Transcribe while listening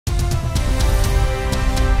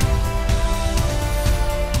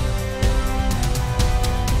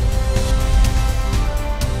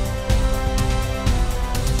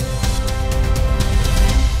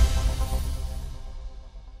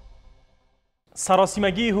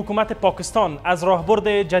سراسیمگی حکومت پاکستان از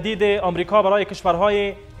راهبرد جدید آمریکا برای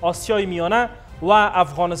کشورهای آسیای میانه و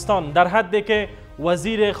افغانستان در حدی که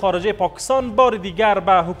وزیر خارجه پاکستان بار دیگر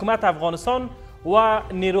به حکومت افغانستان و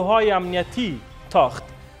نیروهای امنیتی تاخت.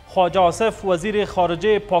 خواجه آصف وزیر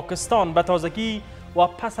خارجه پاکستان به تازگی و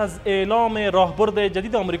پس از اعلام راهبرد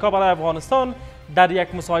جدید آمریکا برای افغانستان در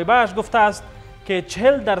یک مصاحبه‌اش گفته است که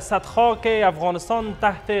 40% خاک افغانستان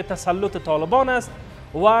تحت تسلط طالبان است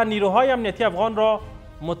و نیروهای امنیتی افغان را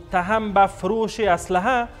متهم به فروش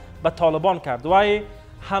اسلحه به طالبان کرد و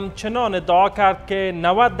همچنان ادعا کرد که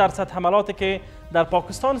 90% حملاتی که در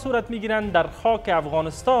پاکستان صورت میگیرند در خاک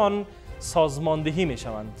افغانستان سازماندهی می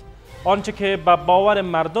شوند. آنچه که به باور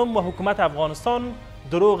مردم و حکومت افغانستان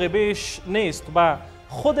دروغ بیش نیست و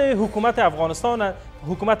خود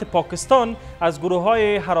حکومت پاکستان از گروه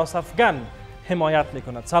های هراس افغان حمایت می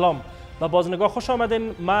کند. سلام و بازنگاه خوش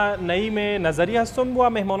آمدین. من نعیم نظری هستم و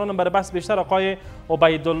مهمانانم برای بحث بیشتر آقای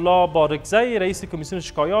عبیدالله بارکزی رئیس کمیسیون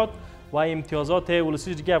شکایات و امتیازات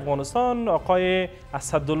ولسیجی افغانستان، آقای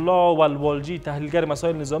اسدالله ولوالجی تحلیلگر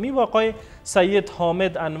مسائل نظامی و آقای سید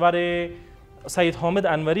حامد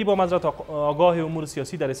انوری با معذرت آگاه امور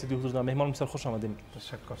سیاسی در استودیو حضور دارم. مهمان بسیار خوش آمدین.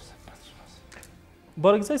 تشکر.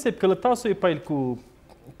 بارکزی صاحب کله تاسو پیل کو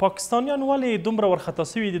پاکستانیان ولې دومره ورخطا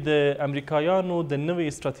سوي دي د امریکایانو د نوې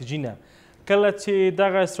استراتیژي نه؟ کله چې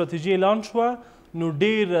دغه استراتیژي اعلان شوه نو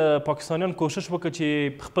ډېر پاکستانیان کوشش وکړ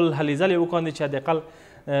چې خپل هلې ځلې وکاندي چې حداقل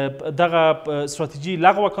دغه استراتیژي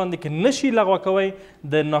لغوه کاندي که نشي لغوه کوی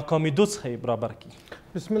د ناکامیدو څخه یې برابر کړي.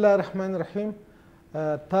 بسم الله الرحمن الرحیم.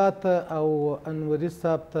 تا ته او انوري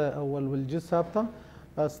صاحب ته او ولولجي صاحب ته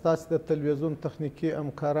ستاسو د تلویزیون تخنیکي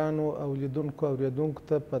همکارانو او لیدونکو اوریدونکو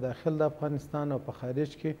ته په داخل د افغانستان او په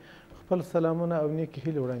خارج کې خپل سلامونه او نیکې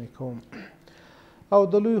هیلې وړاندې کوم او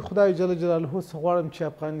د لوی خدای جل جلاله څخه غواړم چې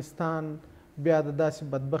افغانستان بیا د داسې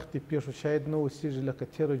بدبختي پیښو شاید نه اوسېږي لکه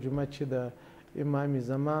تېره جمعه چې د امام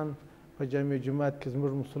زمان په جامع جومات کې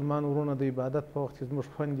زموږ مسلمان ورونه د عبادت په وخت کې زموږ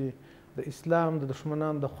خویندې د اسلام د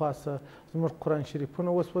دښمنانو د خوا څخه زموږ قرآن شریفونه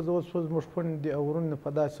وسوځول زموږ خویندې او ورونه په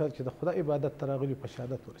داسې حال کې د خدای عبادت ته راغلي په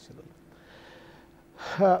شهادت ورسېدل.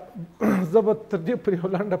 زه به تر دې پورې یو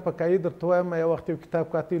لنډه پکایي درته وایم. یو وخت یو کتاب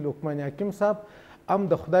کاتی لقمان حکیم صاحب هم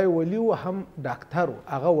د خدای ولی و هم ډاکټر و.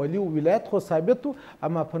 هغه ولی و ولایت خو ثابت و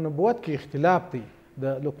اما په نبوت کې اختلاف دی. د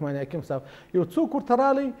لقمان حکیم صاحب یو څوک ورته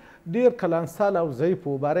رالی ډېر کلانسال او ضعیف و.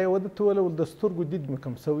 باره یې ودته ویل د سترګو دید مې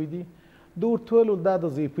کم سوی دي. ده ورته ویل دا د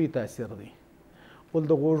ضعیفۍ تاثیر دی. ول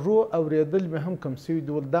د غوږو اورېدل مې هم کم سوي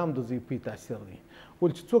دي. ول دا هم د ضعیفۍ تاثیر دی.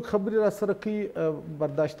 ول چې څوک خبرې را سره کوي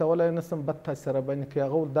برداشتولی نه شم بد تاثیر راباندې کوي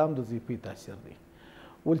هغه ول دا هم د ضعیفۍ تاثیر دی.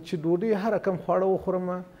 ول چې ډوډۍ هره کم خواړه وخورم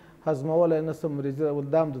هضمولی نه شم مریضي ول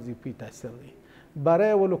دا هم د ضعیفۍ تاثیر دی. باره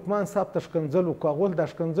یې لقمان صاحب ته ښکنځل وکړو. هغه ول دا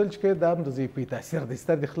ښکنځل چې کوي دا هم د ضعیفۍ تاثیر دی.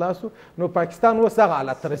 ستر دې خلاص نو پاکستان اوس هغه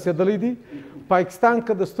حالت ته رسېدلی دی. پاکستان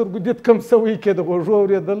که د سترګو دید کم سوی که د غوږو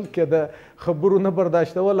اورېدل که د خبرو نه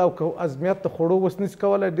برداشتول او که ازمیت د خوړو اوس نشي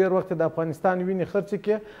کولی ډېر وخت د افغانستان وینې خرڅې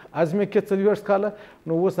کړې ازمې کې 40 کاله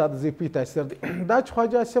نو اوس د ضعیفۍ تاثیر دی. دا چې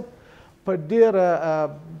خواجه آصف په ډېره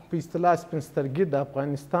په اصطلاح سپین سترګي د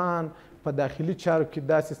افغانستان په داخلي چارو کې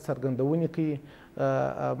داسې څرګندونې کوي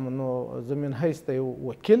نو زه من حیث د یو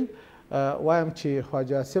وکیل وایم چې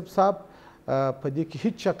خواجه آصف صاحب په دې کې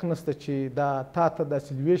هیڅ شک نشته چې دا تا ته داسې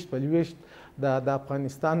لویشت په لویشت د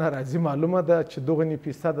افغانستان راځي معلومه ده چې دغه نیم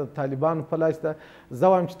فیصد د طالبانو په لاس ده. زه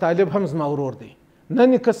وایم چې طالب هم زما ورور دی.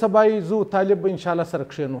 نن که سبا یې زه طالب به انشاءالله سره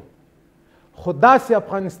کښېنو خو داسې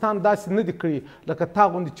افغانستان داسې نه دی کړي لکه تا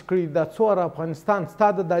غوندې چې کړي دا څومره افغانستان ستا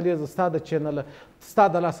د دهلیزه ستا د چینله ستا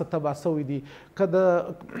د لاسه تباه سوی دی. که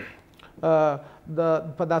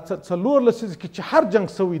په دا 4 لسیزه کې چې هر جنګ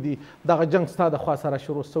سوی دی دغه جنګ ستا د خوا سره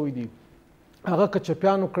شروع سوی دی. هغه که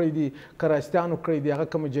چپیانو کړی دي که راستیانو کړی دي هغه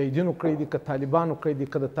که مجاهدینو کړی دي که طالبانو کړی دي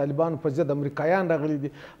که د طالبانو په ضد امریکایان راغلي دي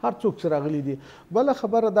هر څوک چې راغلي دي. بله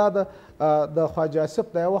خبره دا ده د خواجه آصف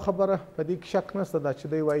دا یوه خبره په دې کې شک نشته دا چې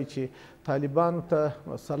دی وایي چې طالبانو ته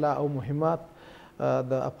سلاح او مهمات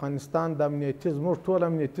د افغانستان د امنیتي زموږ ټول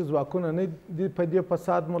امنیتي ځواکونه نه دي په دې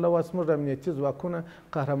فساد ملوث. موږ امنیتي ځواکونه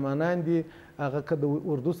قهرمانان دي هغه که د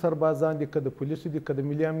اردو سربازان دي که د پولیسو دي که د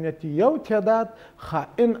ملي امنیت یو تعداد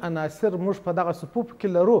خائن عناصر موږ په دغه صفوف کې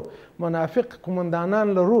لرو. منافق قمندانان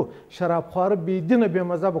لرو. شرابخواره بېدینه بې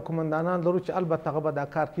مذهبه قمندانان لرو چې البته هغه به دا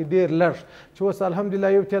کار کوي ډېر لږ چې اوس الحمدلله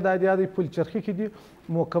یو تعداد یا د پلچرخي کې دي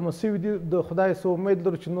محکمه سوي دي. د خدای څخه امید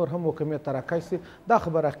لرو چې نور هم محکمې ته راکش شي. دا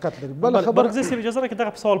خبره حقیقت لري. بله خبره بارکزی صاحب اجازه راکړئ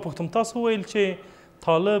دغه په سوال پوښتم. تاسو ویل چې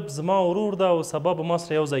طالب زما ورور ده او سبا به ما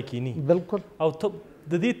سره یو ځای کینی. بالکل. او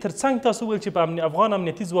د دې ترڅنګ تاسو ویل چې په افغان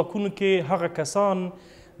امنیتي ځواکونو کې هغه کسان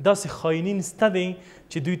داسې خاینین سته دی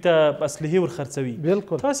چې دوی ته اسلحې ورخرڅوي.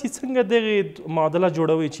 بالکل. تاسې څنګه دغې معادله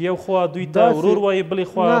جوړوئ چې یو خوا دوی ته ورور وایي بلې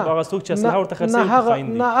خوا هغه څوک چې اسلحه ورته خرڅوي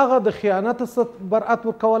خاین دي؟ نه هغه د خیانت برأت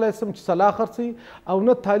ورکولی سم چې سلاح خرڅوي، او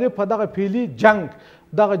نه طالب په دغه پیلي جنګ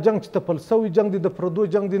دغه جنګ چې تپل سوی جنګ دی د پردو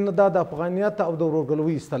جنګ دی، نه دا د افغانیت او د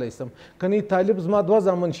ورورګلوۍ ایستلی سم. کنی طالب زما 2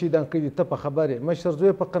 زامن شهیدان کړي دي، ته په خبر یې. مشر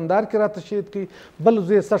زوی په قندهار کې راته شهید کړي، بل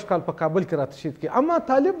زوی 60 کال په کابل کې راته شهید کړي. اما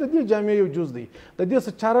طالب د دې جامعې یو جز دی، د دې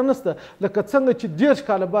څه چاره نشته. لکه څنګه چې 10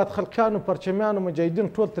 کاله بعد خلقیانو پرچمیانو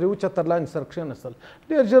مجاهدین ټول ترې وچتر لاندې سر کښېنستل.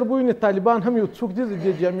 ډېر ژر به وینې طالبان هم یو څوک دي د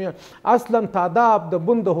دې جامعې اصلا تاداب د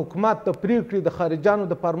بند د حکومت د پرېکړې د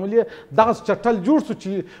خارجانو د فارمولې دغسې چټل جوړ سو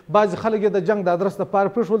چې بعضې خلک یې د جنګ د ادرس دپاره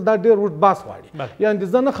پرېښول. دا ډېر اوږد بحث غواړي. یعنې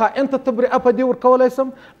زه نه خائن ته تبرئه په دې ورکولی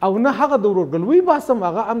سم او نه هغه د ورورګلوۍ بحث هم،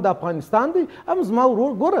 هغه هم د افغانستان دی، هم زما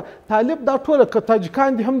ورور. ګوره طالب دا ټوله که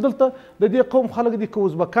تاجکان دي هم دلته د دې قوم خلک دي، که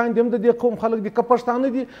ازبکان دي هم د دې قوم خلک دي، که پښتانه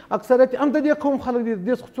دي اکثریت هم د دې قوم خلک دي. د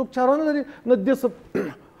دې څخه څوک چاره نه لري، نه د دې څه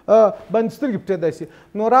باندې سترګې پټېدای شي.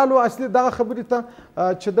 نو رالو اصلي دغه خبرې ته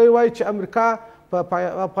چې دی وایي چې امریکا په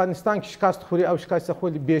افغانستان کې شکست خوري او شکست یې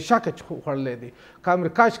خوري، بېشکه چې خوړلی دی. که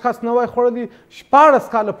امریکا شکست نه وای خوړلی 14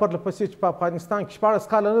 کاله پرله پسې چې په افغانستان کې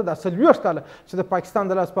 14 کاله نه ده 40 کاله چې د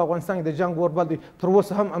پاکستان د لاس په افغانستان کې د جنګ اور بل دی، تر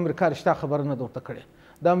اوسه هم امریکا رښتیا خبره نه ده ورته کړې.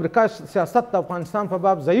 د امریکا سیاست د افغانستان په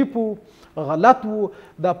باب ضعیف و، غلط و.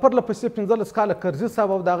 د پرله پسې 15 کاله کرزي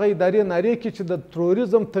صاحب او د هغه ادارې نارې کې چې د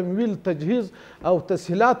تروریزم تمویل تجهیز او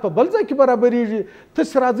تسهیلات په بل ځای کې برابرېږي،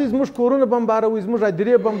 تاسې راځئ زموږ کورونه بمباروئ، زموږ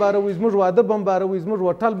هدیرې بمباروئ، زموږ واده بمباروئ، زموږ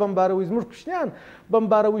هوټل بمباروئ، زموږ کوچنیان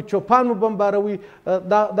بمباروئ، چوپان مو بمباروئ.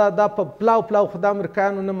 دا په پلاو پلاو خو د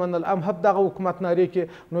امریکایانو نه منل، هم هم دغه حکومت نارې کې.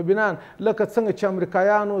 نو بنان لکه څنګه چې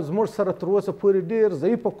امریکایانو زموږ سره تر اوسه پورې ډېر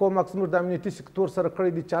ضعیفه کومک زموږ د امنیتي سکتور سره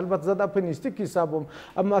کړی دی، چې البته زه دا په نیستي کې حساب وم،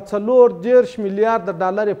 اما 40 میلیارده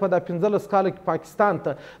ډالر یې په دا 15 کاله کې پاکستان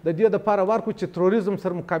ته د دې دپاره ورکړو چې تروریزم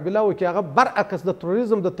سره مقابله وکړي، هغه برعکس د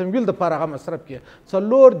تروریزم د تمویل دپاره هغه مصرف کړي.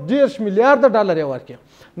 40 میلیارده ډالر یې ورکړي.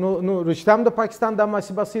 نو رښتیا هم د پاکستان دا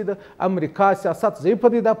محاسبه صحیح ده. امریکا سیاست ضعیفه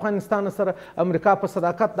دی د افغانستان سره. امریکا په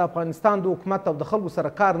صداقت د افغانستان د حکومت او د خلکو سره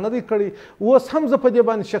کار نه دی کړی. اوس هم زه په دې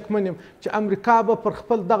باندې شکمن یم چې امریکا به پر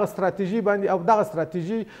خپل دغه استراتیژي باندې او دغه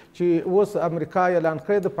استراتیژي چې اوس امریکا اعلان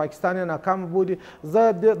کړې د پاکستان یې ناکامه بولي،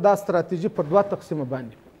 زه دا استراتیژي پر 2 تقسیمه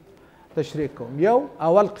باندې تشریح کوم. یو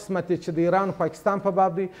اول قسمت چې د ایران او پاکستان په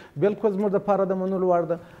باب دی، بالکل زموږ دپاره د منلو وړ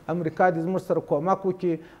ده. امریکا دې زموږ سره کومک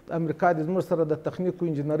وکړي، امریکا دې زموږ سره د تخنیک او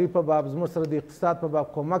انجینرۍ په باب، زموږ سره د اقتصاد په باب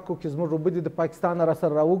کومک وکړي. زموږ اوبه دې د پاکستان نه راسره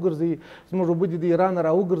راوګرځوي، زموږ اوبه دې د ایران نه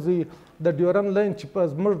راوګرځوي. د ډیورن لاین چې په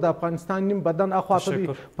زموږ د افغانستان نیم بدن اخواته دی،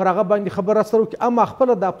 پر هغه باندې خبره سره وکړي. اما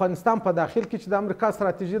خپله د افغانستان په داخل کې چې د امریکا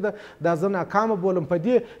استراتیژي ده، دا زه ناکامه بولم په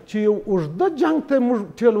دې چې یو اوږده جنګ ته موږ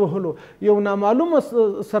ټیل وهلو، یو نامعلومه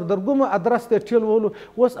سردرګمه ادرس ته ټیل وهلو.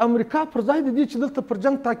 اوس امریکا پر ځای د دې چې دلته پر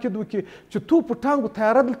جنګ تاکید وکړي، چې توپ ټانګو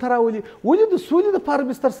تیاره دلته راولي، ولې د سولې دپاره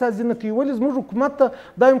بستر سازي نه کوي؟ ولې زموږ حکومت ته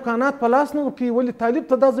دا امکانات په لاس نه ورکوي؟ ولې طالب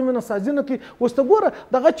ته دا زمینه سازي نه کوي؟ اوس ته ګوره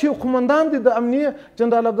دغه چې یو قمندان دی د امنیه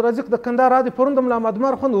جنرال عبدالرزاق د کندهار رادي پرون د ملا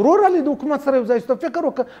محمد خوند ورور رالی د حکومت سره یو ځای شو. فکر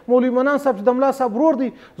وکړه مولوي منان صاحب چې د ملا صاحب ورور دی،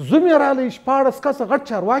 زوم یې رالی، 14 کسه غټ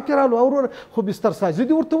چارواکي رالو او ورور، خو بستر سازي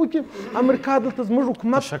دې ورته وکړي. امریکا دلته زموږ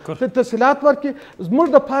حکومت ته تسهیلات ورکړي، زموږ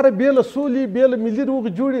دپاره بې له سولې بې له ملي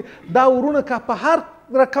روغې جوړې دا ورونه که په هر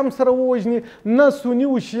رقم سره ووژني، نه سوني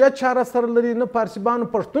و شیعه چاره سره لري، نه پارسیبانو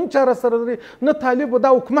پښتون چاره سره لري، نه طالب دا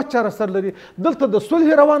حکومت چاره سره لري. دلته د صلح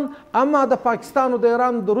روان، اما د پاکستان او د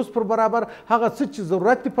ایران د روس پر برابر هغه څه چې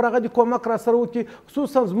ضرورت دی پر هغه د کومک را سره وکړي.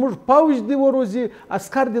 خصوصا زموږ پوځ دی وروزي،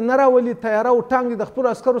 عسکر دی نه راولي، تیاره او ټانک دی د خپلو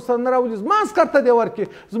عسکرو سره نه راولي، زما عسکر ته دی ورکړي،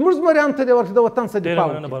 زموږ زمریانو ته دی ورکړي، د وطن څخه دفاع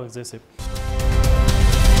وکړي.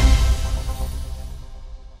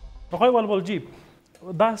 آقای والوالجی،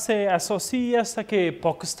 بحث اساسی است که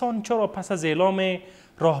پاکستان چرا پس از اعلام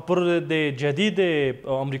راهبرد جدید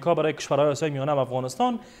آمریکا برای کشورهای آسیای میانه و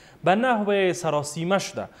افغانستان به نحو سراسیمه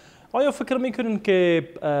شده؟ آیا فکر میکنین که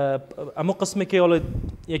اما قسمی که حالا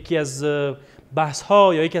یکی از بحث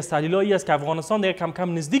ها یا یکی از تحلیل هایی است که افغانستان دیگه کم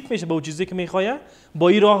کم نزدیک میشه به اون چیزی که میخواه، با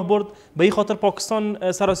این راهبرد به این خاطر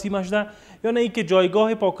پاکستان سراسیمه شده، یا نه اینکه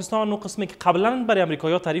جایگاه پاکستان اون قسمی که قبلا برای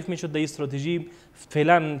امریکایی‌ها تعریف میشد در این استراتژی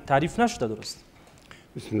فعلا تعریف نشده؟ درست؟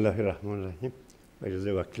 بسم الله الرحمن الرحیم.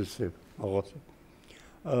 اجازه وکیل صاحب آقا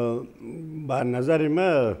صاحب، به نظر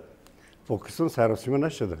ما پاکستان سراسیمه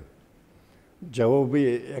نشده. جواب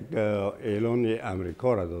یک اعلان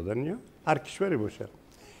امریکا را دادن یا هر کشوری باشه.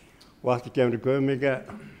 وقتی که امریکا میگه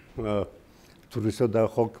توریست در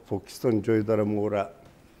خاک پاکستان جای داره ما را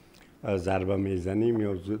ضربه میزنیم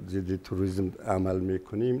یا ضد توریسم عمل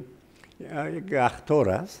میکنیم، یک اخطار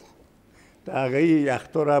است. تغییر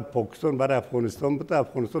اخطار پاکستان برای افغانستان بوده،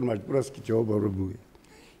 افغانستان مجبور است که جواب رو بگه،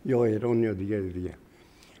 یا ایران یا دیگه.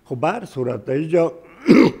 خب به هر صورت در اینجا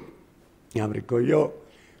امریکایی‌ها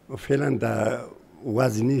فعلا در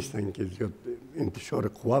وضع نیستن که زیاد انتشار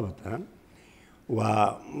قوا بدن و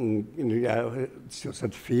سیاست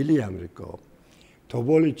فعلی امریکا تا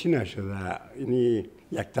بالی چی نشده، یعنی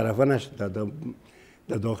یک طرفه نشده.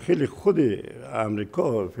 در داخل خود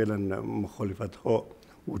امریکا فعلا مخالفت ها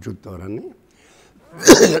وجود دارن.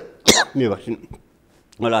 میبخشین،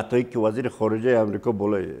 ولی حتی که وزیر خارجه امریکا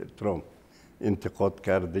بالای ترامپ انتقاد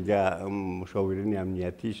کرد دیگه، مشاورین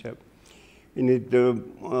امنیتیش، یعنی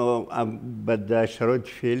در شرایط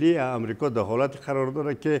فعلی امریکا در حالت قرار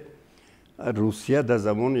داره که روسیه در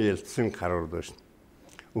زمان یلتسین قرار داشت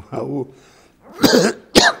و او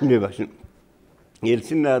میبخشین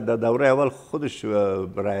یلتسین در دوره اول خودش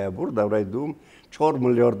رای برد، دوره دوم 4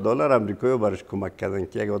 میلیارد دلار امریکایی برش کمک کردن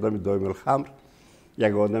که یک آدم دائم الخمر،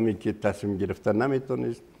 یک آدمی که تصمیم گرفتن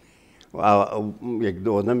نمیتونست و یک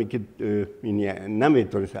آدمی که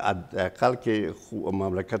نمیتونست حداقل که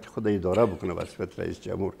مملکت خود اداره بکنه به صفت رئیس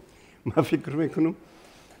جمهور. من فکر میکنم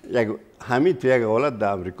همین تو یک حالت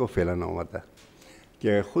در امریکا فعلا آمده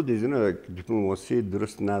که خود از اینا دیپلماسی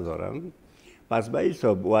درست ندارن. پس به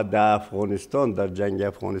حساب و در افغانستان، در جنگ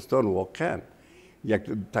افغانستان واقعا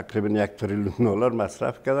تقریبا 1 تریلیون دلار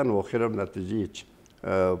مصرف کردن و آخر هم نتیجه هیچ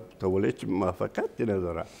هیچ موفقیتی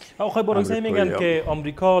نداره. آقای بارگزایی میگن که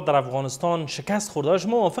آمریکا در افغانستان شکست خورده.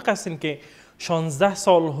 شما موافق هستین که 16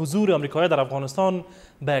 سال حضور آمریکایی در افغانستان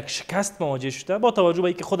به یک شکست مواجه شده، با توجه به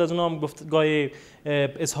اینکه خود از اونها هم گفتگاه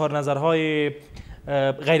اظهار نظرهای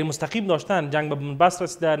غیر مستقیم داشتن، جنگ به بنبست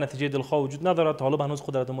رسیده، نتیجه دلخواه وجود نداره، تا حالا هنوز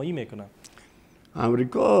خود را آزمایی میکنه؟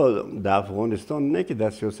 امریکا در افغانستان نه که در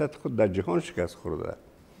سیاست خود در جهان شکست خورده،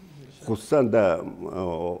 خصوصا در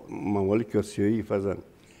ممالک آسیایی. فضا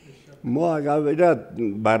ما اگر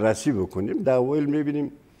بررسی بکنیم در اوایل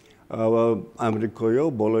میبینیم امریکایی‌ها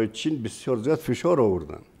بالای چین بسیار زیاد فشار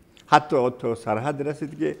آوردن، حتی سرحد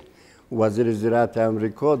رسید که وزیر زراعت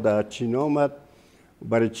امریکا در چین آمد،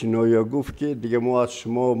 برای چینایی‌ها گفت که دیگه ما از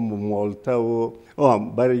شما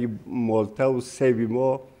برای مالته و سیب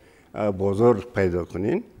ما بازار پیدا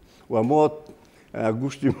کنین و ما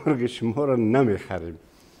گوشت مرغ شما را نمیخریم.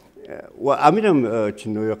 و امیر هم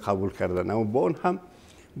چینایی‌ها قبول کردن، اما با اون هم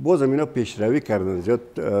باز اینا پیشروی کردن، زیاد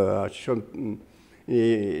چون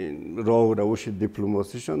راه و روش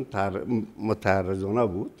دیپلماسیشون متحرزانه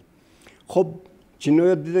بود. خب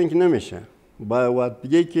چینایی‌ها دیدن که نمیشه، و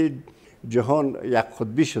دیگه که جهان یک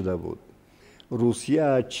قطبی شده بود،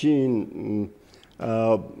 روسیه، چین،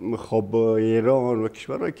 خب ایران و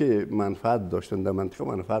کشورهایی که منفعت داشتن در منطقه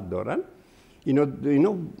منفعت دارن،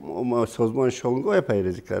 اینا سازمان شانگهای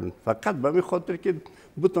پیروی کردن فقط به این خاطر که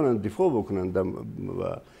بتونن دفاع بکنن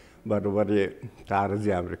برابر تعرض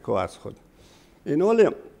امریکا از خود. این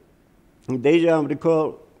حال دیگه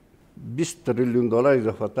امریکا 20 تریلیون دلار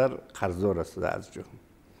اضافه تر قرضدار است از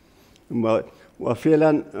جهان و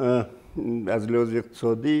فعلا از لحاظ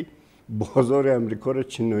اقتصادی بازار امریکا را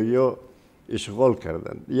چینایی‌ها اشغال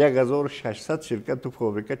کردن. 1600 شرکت و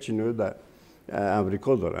فابریکه چینایی در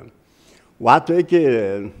امریکا دارن و حتی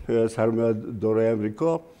که سرمایه‌دارای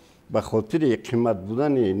امریکا به خاطر قیمت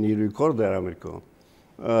بودن نیروی کار در امریکا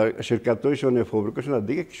شرکت‌هایشون، فابریکه‌شون در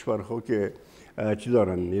دیگه کشورها که چی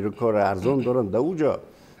دارن، نیروی کار ارزان دارن، در اونجا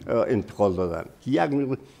انتقال دادن که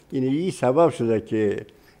این سبب شده که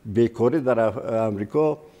بیکاری در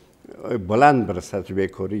امریکا بلند برسد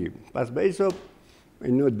بیکاری. پس به حساب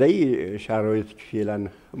اینو در شرایط که فعلا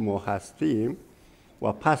ما هستیم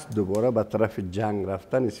و پس دوباره به طرف جنگ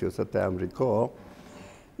رفتن سیاست امریکا،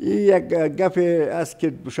 این یک گپ است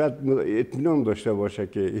که شاید اطمینان داشته باشه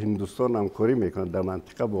که هندوستان همکاری میکنه در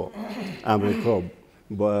منطقه با امریکا،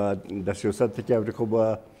 با در سیاستی که امریکا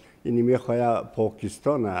با اینی میخواه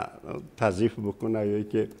پاکستان تضعیف بکنه یا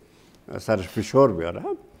که سرش فشار بیاره.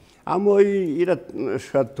 اما این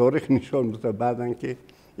شاید تاریخ نشان بده بعدن که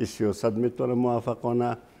این سیاست میتونه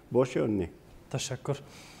موفقانه باشه یا نه. تشکر.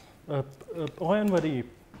 آقای انوری،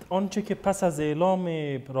 آنچه که پس از اعلام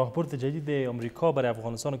راهبرد جدید آمریکا برای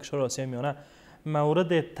افغانستان و کشور آسیای میانه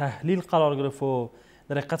مورد تحلیل قرار گرفت و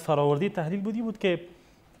در حقیقت فراوردی تحلیل بود که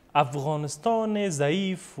افغانستان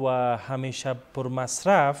ضعیف و همیشه پر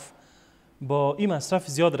مصرف با این مصرف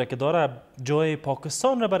زیاد را که داره جای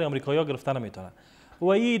پاکستان را برای آمریکایی‌ها گرفته نمیتونه و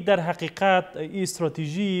این در حقیقت این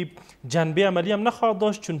استراتیژی جنبه عملی هم نخواهد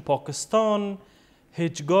داشت، چون پاکستان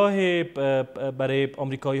هیچگاه برای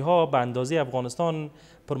آمریکایی‌ها به اندازه افغانستان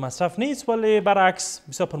پر مصرف نیست، ولی برعکس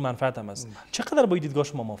بسیار پر منفعت هم است. چقدر با دیدگاه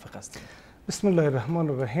شما موافق هستید؟ بسم الله الرحمن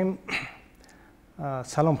الرحیم.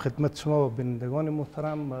 سلام خدمت شما و بینندگان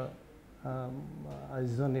محترم.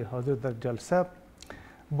 عزیزان حاضر در جلسه،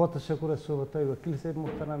 با تشکر از صحبت‌های وکیل صاحب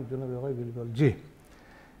محترم جناب آقای بلبلجی.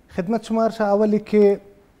 خدمت شما عرض اولی که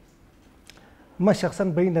من شخصا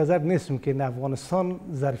به این نظر نیستم که افغانستان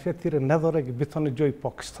ظرفیتی را نداره که بتونه جای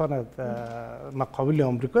پاکستان مقابل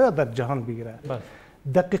آمریکا یا در جهان بگیره.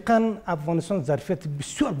 دقیقاً افغانستان ظرفیت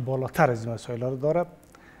بسیار بالاتر از این مسائل را داره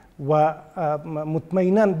و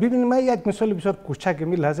مطمئنا ببینید من یک مثال بسیار کوچک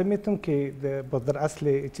لازم میتونم که در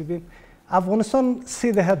اصل چیزی افغانستان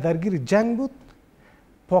 3 دهه درگیر جنگ بود.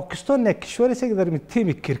 پاکستان یک کشوری است که در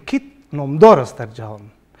تیم کرکت نامدار است در جهان،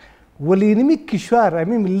 ولی اینمی کشور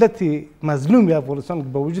امی ملت مظلوم افغانستان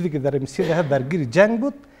با وجودی که در 3 دهه درگیر جنگ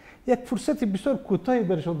بود یک فرصت بسیار کوتاهی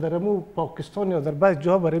برشون در پاکستان یا در بعض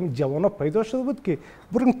جاها برای جوانان پیدا شده بود که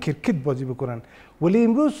برن کرکت بازی بکنن، ولی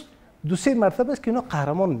امروز 2-3 مرتبه است که اینا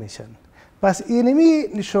قهرمان میشن. پس اینمی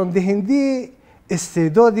نشان دهنده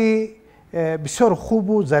استعدادی بسیار خوب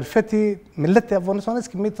و ظرفیت ملت افغانستان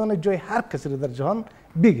است که میتونه جای هر کسی رو در جهان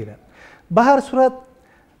بگیره. به هر صورت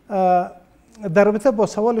در رابطه با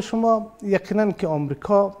سوال شما یقینا که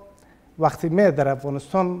آمریکا وقتی می در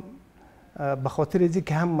افغانستان به خاطر از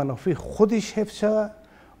که هم منافع خودش حفظ شود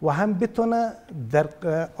و هم بتونه در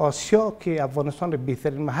آسیا که افغانستان رو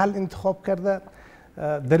بهترین محل انتخاب کرده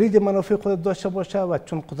در این منافع خود داشته باشه و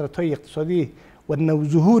چون قدرت‌های اقتصادی و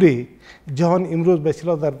نوظهور جهان امروز به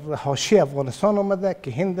اصطلاح در حاشیه افغانستان آمده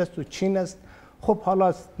که هند است و چین است. خب حالا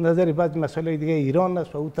از نظر بعضی مسائل دیگه ایران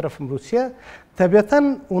است و اون طرف روسیه،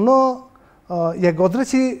 طبیعتاً اونا یک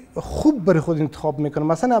آدرسی خوب برای خود انتخاب میکنه.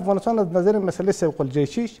 مثلا افغانستان از نظر مسئله سوق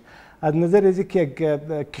الجیشش، از نظر از که یک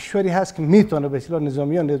کشوری هست که میتونه به اصطلاح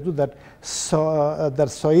نظامیان در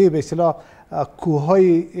سایه به اصطلاح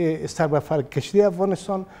کوههای سر به فلک کشیده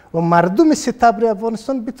افغانستان و مردم ستبر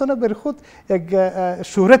افغانستان بتونه برای خود یک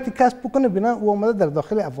شهرتی کسب بکنه بنا او آمده در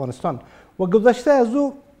داخل افغانستان. و گذشته از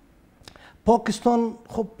او پاکستان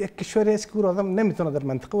خب یک کشوری است که او آدم نمیتونه در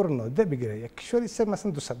منطقه او را نادیده بگیره، یک کشوری است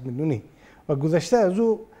مثلا 200 میلیونی و گذشته از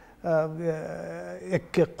او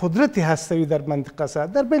یک قدرتی هستوی در منطقه است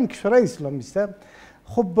در بین کشورهای اسلامی است.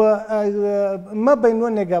 خب ما به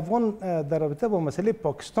عنوان یک افغان در رابطه با مسئله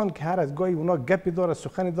پاکستان که هر از گاهی اونا گپی داره،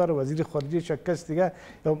 سخنی داره، وزیر خارجه شکست دیگه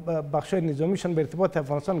یا بخشای نظامیشان به ارتباط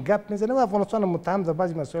افغانستان گپ میزنه و افغانستان متهم در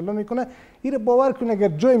بعضی مسائل میکنه. این باور کنه اگر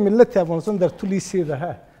جای ملت افغانستان در طول 3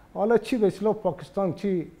 دهه حالا چی به اصطلاح پاکستان،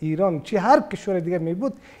 چی ایران، چی هر کشور دیگه می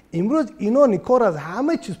بود، امروز اینا نیکار از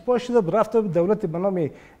همه چیز پاش شده رفته به دولت به نام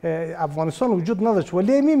افغانستان وجود نداشت،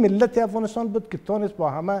 ولی این ملت افغانستان بود که تونست با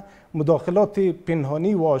همه مداخلات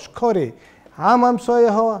پنهانی و آشکار هم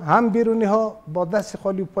همسایه ها هم بیرونی ها با دست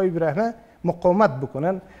خالی و پای برهنه مقاومت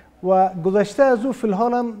بکنن. و گذشته از او فی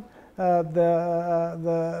الحال هم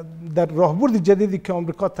در راهبرد جدیدی که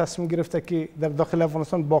آمریکا تصمیم گرفته که در داخل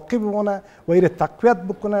افغانستان باقی بمانه و این تقویت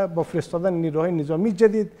بکنه با فرستادن نیروهای نظامی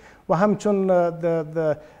جدید و همچون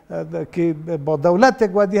که با دولت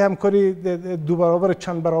یک وعده همکاری 2 برابر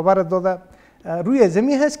چند برابر داده روی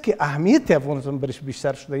زمین هست که اهمیت افغانستان برش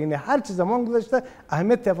بیشتر شده. یعنی هر چه زمان گذشته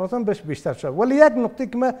اهمیت افغانستان برش بیشتر شده. ولی یک نکته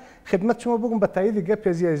که من خدمت شما بگم به تایید گپ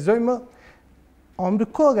از عزیزای ما،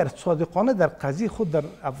 آمریکا اگر صادقانه در قضیه خود در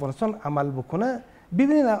افغانستان عمل بکنه،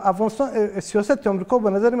 ببینید افغانستان سیاست آمریکا به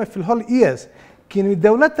نظر من فی الحال ای است که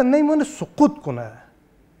دولت نمیمونه سقوط کنه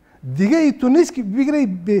دیگه، ای تو نیست که بگیره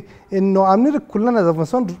ناامنی رو کلا از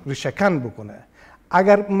افغانستان ریشه‌کن بکنه.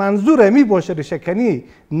 اگر منظور امی باشه ریشه‌کنی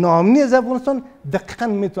ناامنی از افغانستان، دقیقاً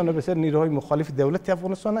میتونه به سر نیروهای مخالف دولت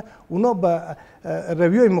افغانستان اونا به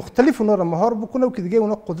رویه‌های مختلف اونا رو مهار بکنه و که دیگه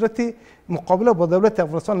اونا قدرت مقابله با دولت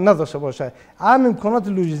افغانستان نداشته باشه. هم امکانات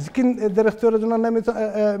لوجستیکی در اختیار اونا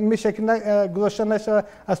میشه که گذاشته نشه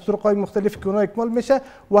از طرق‌های مختلفی که اونا اکمال میشه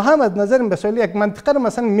و هم از نظر مسائل یک منطقه رو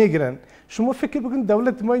مثلا میگیرن. شما فکر بکنید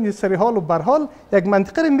دولت ما این سری حال و برحال یک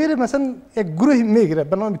منطقه رو میره مثلا یک گروه میگیره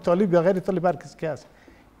به نام طالب یا غیر طالب هر کسی که هست،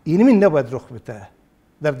 اینمی نباید رخ بده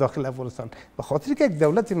در داخل افغانستان، به خاطر که یک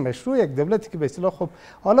دولت مشروع، یک دولتی که به اصطلاح خب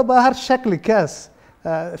حالا با هر شکلی که است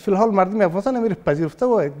فی الحال مردم افغانستان امیر پذیرفته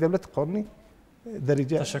و یک دولت قانونی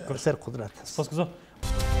درجه سر قدرت است. سپاسگزار.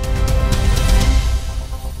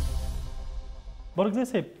 بارگزای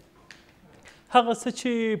صاحب، هغه څه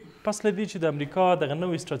چې پس له دې چې د امریکا دغه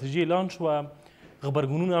نوې استراتیژي اعلان شوه،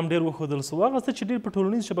 غبرګونونه هم ډېر وښودل سو، هغه څه چې ډېر په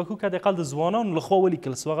ټولنیزو شبکو کې حداقل د ځوانانو لخوا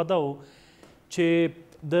ولیکل سو هغه دا و چې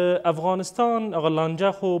د افغانستان هغه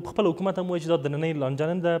لانجه خو په خپل حکومت هم وایي چې دا دننۍ لانجه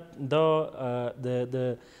نه ده، دا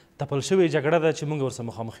د تپل شوې جګړه ده چې موږ ورسره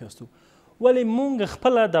مخامخ یاستو. ولې موږ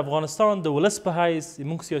خپله د افغانستان د ولس په حیث،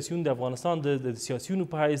 موږ سیاسیون د افغانستان د سیاسیونو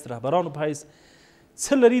په حیث، د رهبرانو په حیث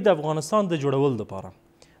څه لري د افغانستان د جوړولو دپاره؟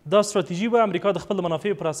 دا استراتیژي به امریکا د خپل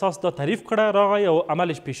منافع پر اساس دا تعریف کړه راغی او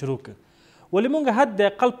عملش پیش رو کړ، ولې موږ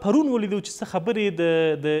حداقل پرون ولیدو چې څه خبرې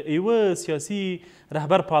د یوه سیاسي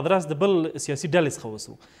رهبر په ادرس د بل سیاسي ډلې څخه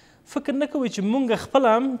وسو. فکر نه کوئ چې موږ خپله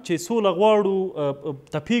هم چې سوله غواړو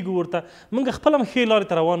تپیږو ورته موږ خپله هم ښې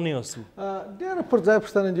لارې ته روان نه یاستو؟ ډېره پر ځای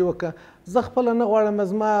پوښتنه دې وکړه. زه خپله نه غواړم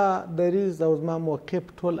زما دریځ او زما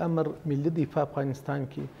موقف ټول امر ملي دی په افغانستان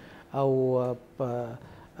کې او په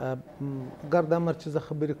ګرد امر چې زه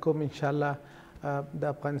خبرې کوم انشاءالله د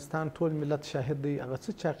افغانستان ټول ملت شاهد دی. هغه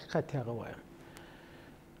څه چې حقیقت یې هغه وایم.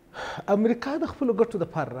 امریکا د خپلو ګټو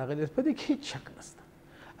دپاره راغلې په دې کې هېڅ شک نشته.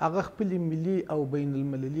 هغه خپلې ملي او بین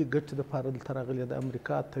المللي ګټې دپاره دلته راغلې ده.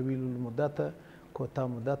 امریکا طویل المدته کوتاه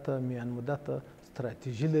مدته میان مدته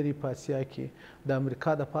استراتیژي لري په اسیا کې. د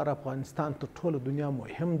امریکا دپاره افغانستان تر ټوله دنیا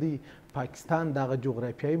مهم دی. پاکستان دغه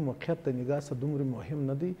جغرافیایي موقعیت د نګاه څخه دومره مهم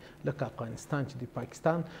نه دی لکه افغانستان چې دی.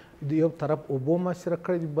 پاکستان د یو طرف اوبو محاصره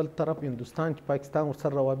کړی دی، بل طرف هندوستان چې پاکستان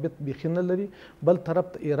ورسره روابط بیخي نه لري، بل طرف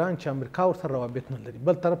ته ایران چې امریکا ورسره روابط نه لري،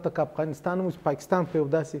 بل طرف ته که افغانستان هم پاکستان په یو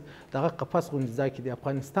داسې دغه قفس غوندې ځای کې دی.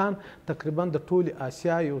 افغانستان تقریبا د ټولې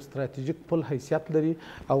اسیا یو ستراتیژیک پل حیثیت لري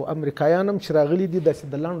او امریکایان هم چې راغلي دي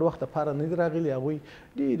داسې د لنډ وخت لپاره نه دي راغلي. هغوی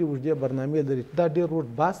ډېرې اوږدې برنامې لري. دا ډېر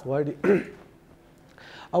اوږد بحث غواړي.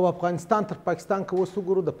 او افغانستان تر پاکستان که اوس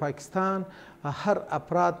وګورو د پاکستان هر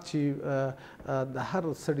افراد چې د هر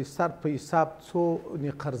سړي سر په حساب څو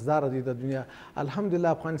قرضدار دي د دنیا. الحمدلله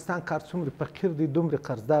افغانستان کار څومره فقیر دی دومره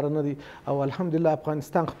قرضدار نه دی او الحمدلله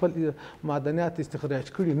افغانستان خپل معدنیات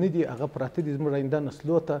استخراج کړي نه دي، هغه پراته دي زموږ آینده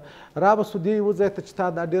نسلو ته. رابسو دې یوه ځای ته چې تا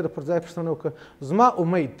دا ډېره پر ځای پوښتنه وکړه. زما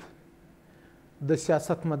امید د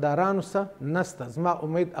سیاستمدارانو څخه نشته. زما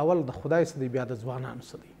امید اول د خدای څخه دی، بیا د ځوانانو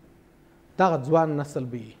څخه دی. دغه ځوان نسل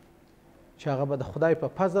به وي چې هغه به د خدای په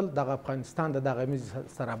فضل دغه افغانستان د دغه میز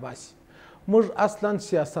سره باسي. موږ اصلا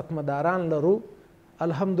سیاستمداران لرو،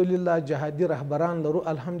 الحمدلله جهادي رهبران لرو،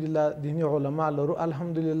 الحمدلله دیني علما لرو،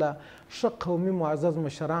 الحمدلله ښه قومي معزز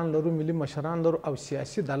مشران لرو، ملي مشران لرو او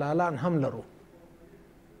سیاسي دلالان هم لرو.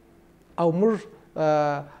 او موږ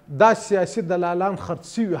دا سیاسي دلالان خرڅ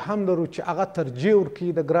شوي هم لرو چې هغه ترجیح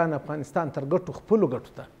ورکوي د ګران افغانستان تر ګټو خپلو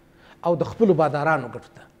ګټو ته او د خپلو بادارانو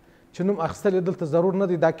ګټو ته چې نوم اخیستل یې دلته ضرور نه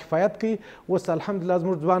دی. دا کفایت کوي. اوس الحمدلله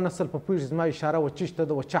زموږ ځوان نسل په پوهېږي زما اشاره وچیشته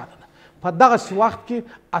ده وچاته ده. په دغسې وخت کې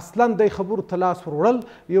اصلا د خبرو ته لاس وروړل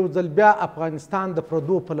یو ځل بیا افغانستان د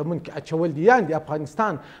پردو په لمن کې اچول دي. یعنې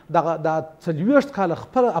افغانستان دغه دا 40 کاله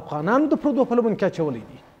خپل افغانانو د پردو په لمن کې اچولی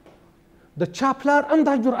دي. د چا پلار هم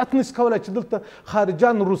دا جرأت نشي کولی چې دلته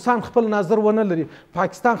خارجان روسان خپل نظر ونه لري،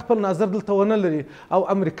 پاکستان خپل نظر دلته ونه لري او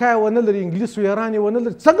امریکا یې ونه لري، انګلیس و ایران یې ونه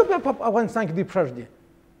لري. څنګه بیا په افغانستان کې دوی پښه ږدي؟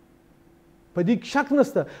 په دې کې شک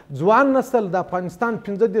نشته. ځوان نسل د افغانستان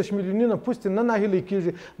 15 میلیوني نفوس ته نه ناهیلی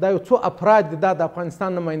کېږي. دا یو څو افراد دي، دا د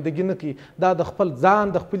افغانستان نمایندګي نه کوي، دا د خپل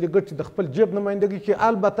ځان د خپلې ګټې د خپل جیب نمایندګي کوي.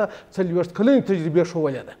 البته 40 کلنې تجربې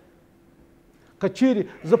ښولې ده. که چیرې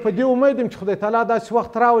زه په دې امید یم چې خدای تعالی داسې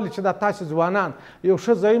وخت راولي چې دا تاسې ځوانان یو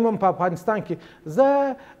ښه ځاییم هم په افغانستان کې.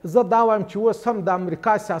 زه دا وایم چې اوس هم د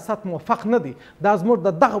امریکا سیاست موفق نه دی. دا زموږ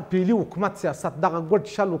د دغه پیلي حکومت سیاست، دغه ګډ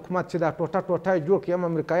شل حکومت چې دا ټوټه ټوټه یې جوړ کړي هم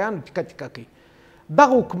امریکایانو ټیکه ټیکه کوي.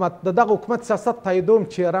 دغه حکومت سیاست تاییدوم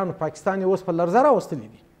چې ایران و پاکستان یې اوس په لرزه راوستلي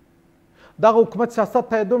دي. دغه حکومت سیاست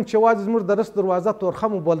تاییدوم چې یوازې زموږ د رس دروازه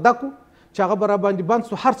تورخم و بولدک چې هغه به راباندې بند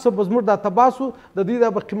سو، هر څه به زموږ دا تباه سو. د دوی دا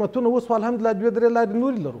به قیمتونه اوس الحمدلله 2-3 لارې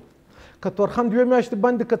نورې لرو. که تورخم 2 میاشتې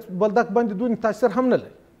بندې، که بولدک بندې، دونې تاثیر هم نه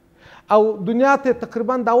لري. او دنیا ته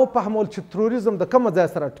تقریبا دا وفهمول چې تروریزم د کومه ځای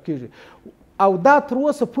سره راټوکېږي او دا تر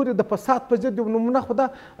اوسه پورې د فساد په ضد یو نمونه خو دا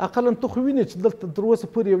اقلا ته خو وینې چې دلته تر اوسه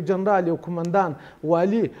پورې یو جنرال، یو کماندان،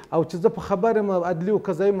 والي او چې زه په خبر یم عدلي او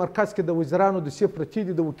قضایي مرکز کې د وزیرانو د سې پرتې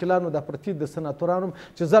دي، د وکیلانو د پرتې د سناتورانو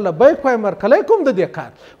چې زه لبیک وایم هرکلی کوم د دې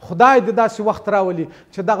کار. خدای دې داسې وخت راولي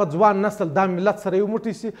چې دغه ځوان نسل دا ملت سره یو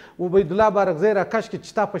موټی سي. عبیدالله بارغزی راکش کې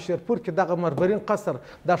چې تا په شیرپور کې دغه مربرین قصر،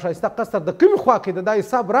 دا ښایسته قصر د کومې خوا کې دا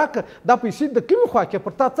حساب راکړه، دا پیسې د کومې خوا کې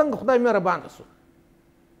پر تا څنګه خدای مهربانه سو.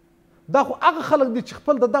 دا خو هغه خلک دي چې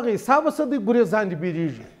خپل د دغه حسابه څه دی ګریزان دي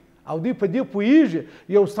بیریږي او دوی په دې پوهېږي.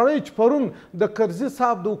 یو سړی چې پرون د کرزي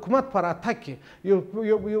صاحب د حکومت په راتګ کې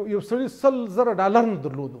یو سړي $100,000 نه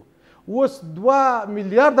درلودو، اوس 2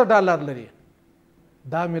 میلیارده ډالر لري.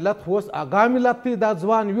 دا ملت خو اوس اګاه ملت دی. دا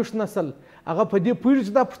ځوان ویښ نسل هغه په دې پوهېږي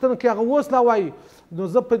چې دا پوښتنه کوي، هغه اوس لا وایي. نو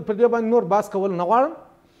زه په دې باندې نور بحث کول نه غواړم.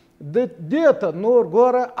 د دې ته نور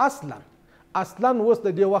ګوره اصلا اوس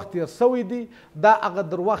د دې وخت تېر سوی دی. دا هغه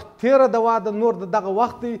در وخت تېره دوا ده. نور د دغه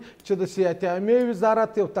وخت دی چې د صحت عامې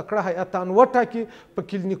وزارت یو تکړه هیئتان وټاکي، په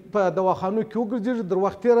کلینیک په دواخانو کې وګرځېږي. در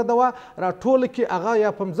وخت تېره دوا راټوله کړي، هغه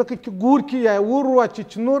یا په مځکه کې ګور کړي یا ور واچي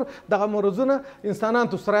چې نور دغه مرضونه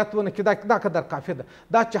انسانانو ته سرایت ونه کړي. دا قدر کافي ده.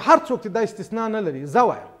 دا چې هر څوک دا استثنا نه لري. زه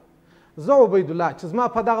وایم زه عبیدالله چې زما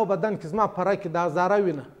په دغه بدن کې زما په رګ کې د هزاره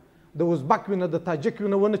وینه د ازبک وینه د تاجک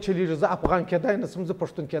وینه ونه چلیږي زه افغان کېدای نسم زه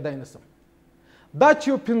پښتون کېدای نسم دا چې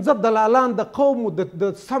یو 15 دلالان د قوم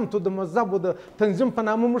د سمت د مذهب د تنظیم په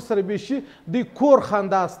نامه موږ سره بیشي دوی کور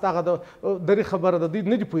خانداست هغه د دري خبره ده دوی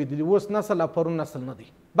نه دي پوهېدلي اوس نسل لا پرون نسل نه دی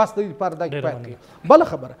بس د دې لپاره دا کفایت کوي بله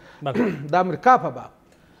خبره د امریکا په باب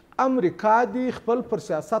امریکا دی خپل پر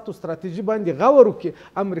سیاست او استراتیژي باندې غور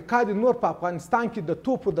وکړي امریکا دی نور په افغانستان کې د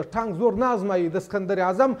توپ د ټانک زور نه ازمایي د اسکندر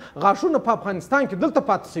اعظم غاښونه په افغانستان کې دلته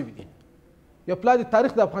پاتې شوي دي یا پلا د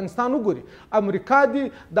تاریخ د افغانستان وګوري امریکا دی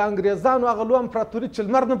د انګریزانو هغه لوی امپراتوري چې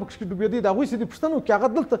لمر نه پکې ډوبېدی د هغوی څه دي پوښتنه وکړي هغه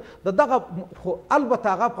دلته د دغه خو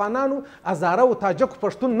البته هغه افغانانو هزاره او تاجک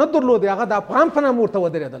پښتون نه درلودی هغه د افغان په نامه ورته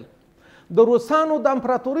ودرېدل د روسانو د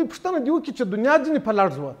امپراتورۍ پوښتنه دې وکړي چې دنیا ځینې په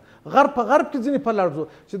لړز وه غرب په غرب کې ځینې په لړز وه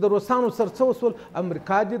چې د روسانو سره څه وسول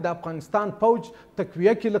امریکا دې د افغانستان پوج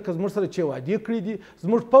تقویه کړي لکه زموږ سره چې وعدې کړي دي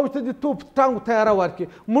زموږ پوج ته دې توپ ټانک تیاره ورکړي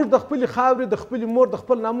موږ د خپلې خاورې د خپلې مور د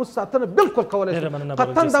خپل ناموس ساتنه بالکل کولی شو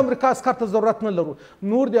قطعا د امریکا عسکر ته ضرورت نه لرو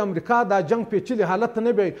نور د امریکا دا جنګ پیچلي حالت ته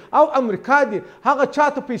نه بیایي او امریکا دې هغه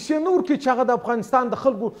چاته پیسې نه ورکړي چې هغه د افغانستان د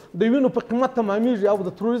خلکو د وینو په قیمت تمامیږي او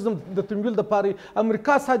د تروریزم د تمویل دپاره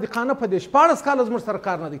امریکا صادقانه په دې 14 کاله زموږ سره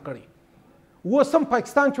کار نه دی کړی اوس هم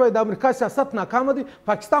پاکستان چې وایي د امریکا سیاست ناکامه دی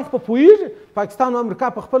پاکستان خو پوهېږي پاکستان او امریکا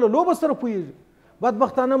په خپله لوبه سره پوهېږي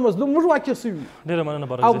بدبختانه مظلوم موږ واقع سوي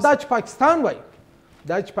او دا چې پاکستان وایي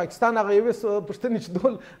دا چې پاکستان هغه یوې پوښتنې چې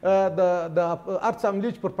ډول د ارڅ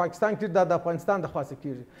حملې چې پر پاکستان کېږي دا د افغانستان د خوا څخه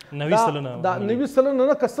کېږي 90 سلنه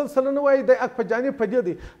نه که 100 سلنه وایي د حق په جانب په دې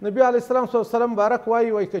دی نبي علیه السلام صلی الله علیه وسلم مبارک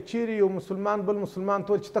وایي که چیرې یو مسلمان بل مسلمان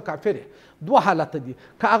ټول چې ته کافر یې دوه حالته دي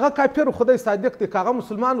که هغه کافر خدای صادق دی که هغه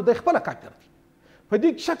مسلمان دی خپله کافر دی په دې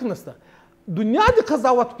کې شک نشته دنیا د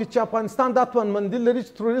قضاوت کې چې افغانستان دا توانمندي لري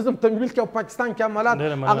چې تروریزم تمویل کړي او پاکستان کې عملات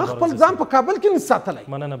هغه خپل ځان په کابل کې نشي ساتلی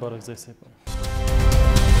مننه بارکزی صاحب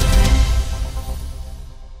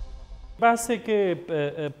بحثی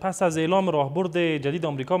که پس از اعلام راهبرد جدید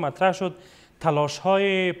آمریکا مطرح شد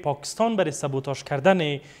تلاش‌های پاکستان برای سابوتاژ کردن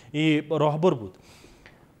این راهبر بود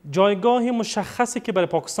جایگاه مشخصی که برای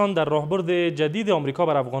پاکستان در راهبرد جدید آمریکا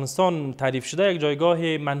بر افغانستان تعریف شده یک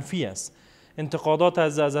جایگاه منفی است انتقادات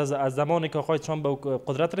از زمانی که آقای ترامپ به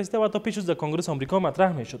قدرت رسیده و تا پیش از کنگره آمریکا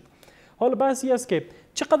مطرح میشد حال بحثی است که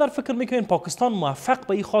چقدر فکر میکنین پاکستان موفق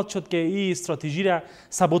به این خواهد شد که این استراتژی را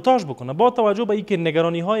سابوتاژ بکنه با توجه به اینکه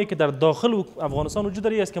نگرانی هایی که در داخل افغانستان وجود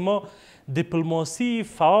داره است که ما دیپلماسی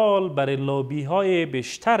فعال برای لابی های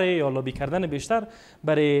بیشتر یا لابی کردن بیشتر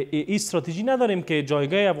برای این استراتژی نداریم که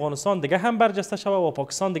جایگاه افغانستان دیگه هم برجسته شود و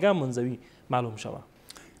پاکستان دیگه هم منزوی معلوم شود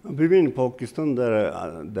ببین پاکستان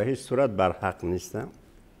در هیچ صورت برحق نیست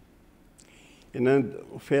این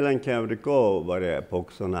فعلا که امریکا برای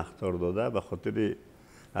پاکستان اخطار داده به خاطر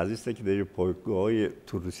از است که در پایگاه‌های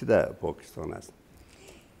توریستی در پاکستان است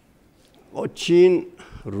چین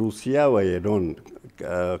روسیه و ایران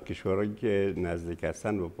کشورهایی که نزدیک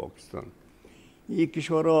هستند به پاکستان این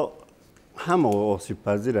کشورها هم آسیب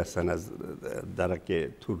پذیر هستند از درک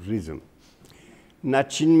توریسم نه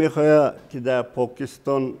چین میخواد که در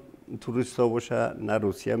پاکستان توریست ها باشه نه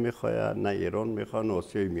روسیه میخواد نه ایران میخواد نه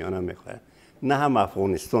آسیای میانه میخواد نه هم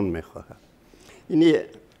افغانستان میخواد یعنی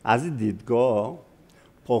از این دیدگاه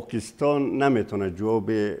پاکستان نمیتونه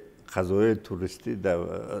جواب قضایای توریستی در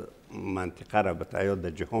منطقه را بده یا در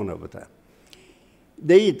جهان را بده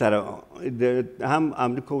در این طرف هم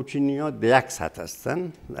امریکا و چینی ها در یک سطح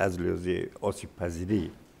هستند از لحاظ آسیب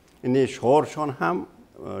پذیری یعنی شعارشان هم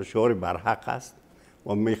شعار برحق است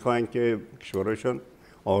و میخواهند که کشورشان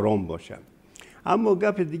آرام باشند اما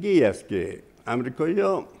گپ دیگه ای است که امریکایی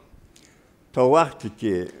ها تا وقتی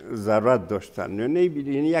که ضرورت داشتن یعنی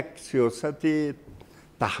یک سیاست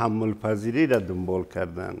تحمل پذیری را دنبال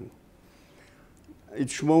کردن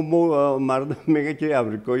شما مردم میگه که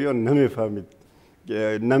امریکایی ها نمیفهمید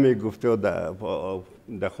نمیگفته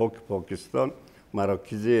در خاک پاکستان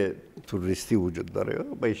مراکز توریستی وجود داره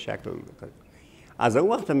به این شکل از اون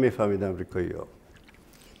وقت میفهمید امریکایی ها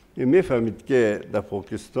میفهمید که در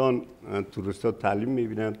پاکستان توریست ها تعلیم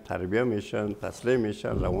میبینن تربیه میشن تسلیح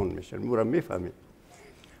میشن روان میشن مورا میفهمید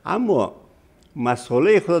اما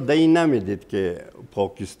مسئله خود در این نمیدید که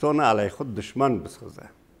پاکستان علیه خود دشمن بسازه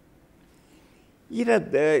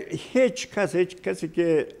هیچ کسی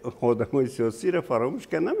که آدمای سیاسی را فراموش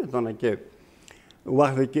کرد نمیتونه که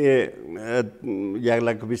وقتی که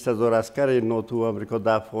 120,000 عسکر ناتو و امریکا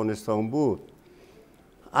در افغانستان بود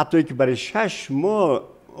حتی که برای 6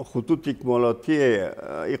 ماه خطوط اکمالاتی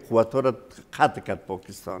این قوت ها را قطع کرد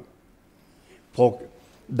پاکستان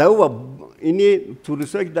اینی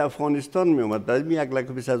توریست که در افغانستان می اومد در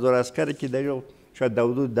 120,000 عسکری که در شاید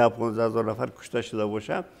 15,000 نفر کشته شده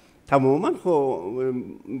باشه تماما خو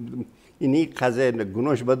اینی قضیه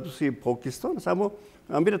گناهش به دوستی پاکستان است، اما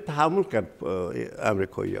امیر تحمل کرد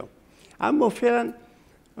امریکایی ها. اما فعلا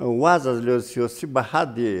وضع از لحاظ سیاسی به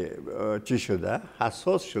حد چی شده،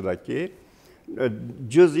 حساس شده که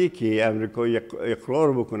جزئی که امریکایی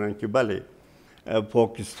اقرار بکنن که بله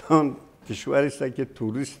پاکستان کشوری است که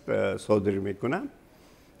توریست صادر میکنن،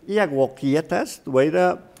 یک واقعیت است و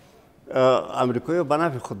ایرا امریکایی به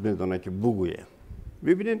نفع خود میدونه که بگویه.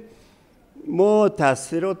 ببینید ما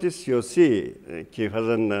تاثیرات سیاسی که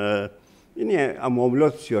مثلا این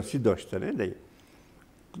معاملات سیاسی داشتن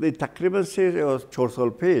تقریبا 3-4 سال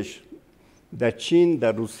پیش در چین،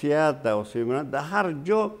 در روسیه، در آسیا میانه، در هر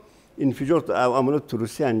جا انفجار عملیات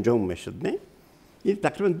توریستی انجام میشد. نه این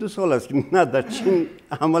تقریبا 2 سال است که نه در چین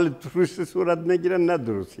عمل توریستی صورت نگیره، نه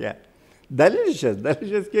در روسیه. دلیلش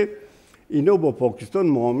است که اینا با پاکستان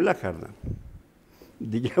معامله کردن.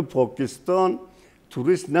 دیگه پاکستان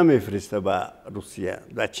توریست نمیفرسته به روسیه،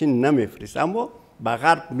 در چین نمیفرسته، اما به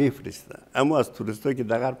غرب میفرسته. اما از توریستایی که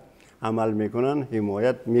در غرب عمل میکنن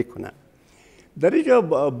حمایت میکنن. در اینجا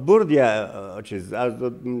برد یا چیز از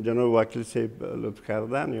جناب وکیل صاحب لطف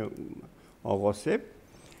کردن یا آقا صاحب،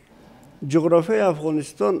 جغرافی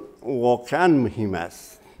افغانستان واقعا مهم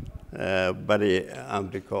است برای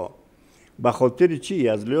امریکا. به خاطر چی؟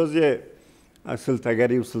 از لحاظ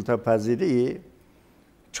سلطه‌گری و سلطه‌پذیری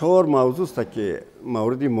 4 موضوع است که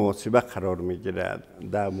مورد محاسبه قرار میگیرد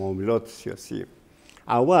در معاملات سیاسی.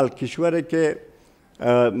 اول کشوری که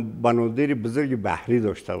بنادر بزرگ بحری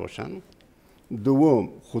داشته باشند، دوم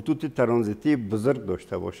خطوط ترانزیتی بزرگ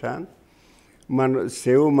داشته باشند،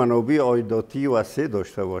 سوم منابع عایداتی وسیع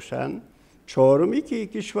داشته باشند، چهارمی که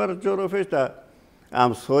کشور جغرافیش در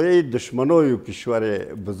همسایه دشمنای کشور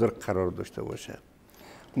بزرگ قرار داشته باشه.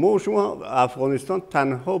 ما شما افغانستان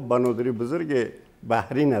تنها بنادری بزرگ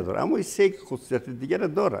بحری نداره، اما این 3 خصوصیت دیگر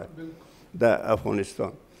داره در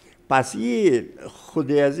افغانستان. پس این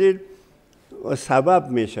خود از این سبب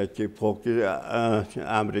میشه که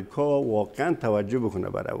امریکا واقعا توجه بکنه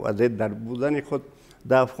برای و در بودن خود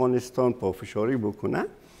در افغانستان پافشاری بکنه.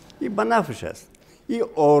 این به نفعش است، این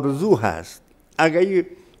آرزو هست. اگر این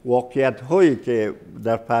واقعیت هایی که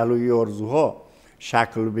در پهلوی آرزوها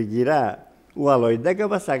شکل بگیره و علایدگه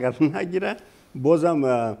بس، اگر نگیره بازم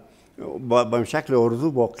به شکل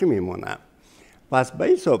آرزو باقی میمونه. پس به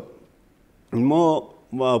حساب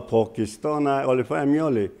ما پاکستان آلفای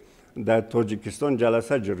امیالی در تاجیکستان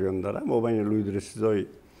جلسه جریان داره ما بین لیدرسای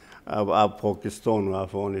پاکستان و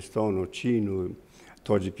افغانستان و چین و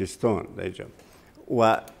تاجیکستان دیجا.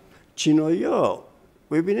 و چینایی ها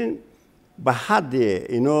ببینین به حد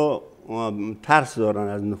اینا ترس دارن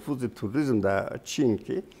از نفوذ توریسم در چین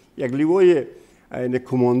که یک لیوای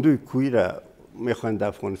کماندوی کوی را میخوان در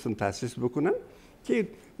افغانستان تاسیس بکنن که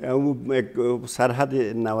سرحد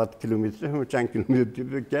 90 کیلومتر چند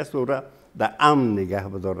کیلومتر که است او را در امن نگه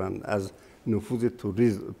بدارن از نفوذ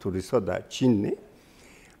توریست ها در چین. نه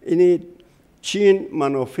این چین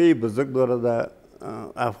منافع بزرگ داره در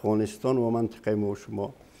افغانستان و منطقه ما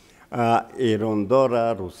شما، ایران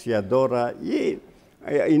داره، روسیه داره.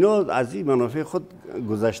 اینا از این منافع خود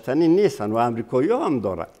گذشتنی نیستن و امریکایی ها هم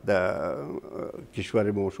داره در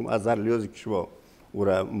کشور ما شما. از هر لحاظ که شما او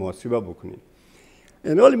را محاسبه بکنید.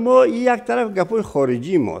 این حال ما یک طرف گپای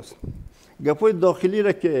خارجی ماست، گپای داخلی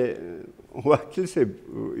را که وکیل صاحب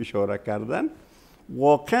اشاره کردن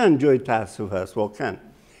واقعا جای تاسف است. واقعا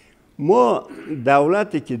ما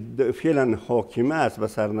دولتی که فعلا حاکمه است به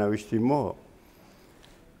سرنوشت ما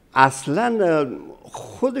اصلا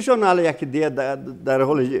خودشان علی یکی دیگر در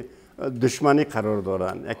حال دشمنی قرار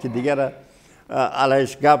دارن، یکی دیگر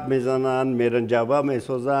علیش گپ میزنن، میرن جواب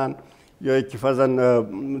میسازن یا یکی فضا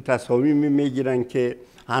تصامیم میگیرن که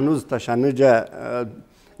هنوز تشنج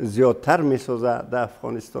زیادتر میسازه در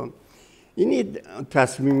افغانستان. این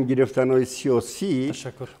تصمیم گرفتن های سیاسی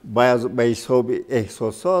به حساب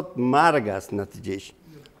احساسات مرگ است نتیجهش.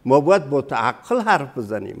 ما باید با تعقل حرف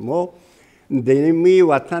بزنیم. ما دینمی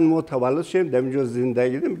وطن ما تولد شدیم، در اینجا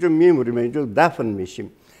زندگی داریم، اینجا میموریم، اینجا دفن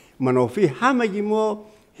میشیم. منافع همگی ما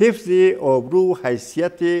حفظ آبرو و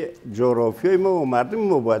حیثیت جغرافیای ما و مردم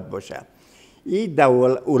ما باید باشه. این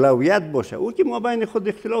اولویت باشه. او که ما بین خود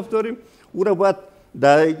اختلاف داریم او را باید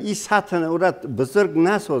در این سطح او را بزرگ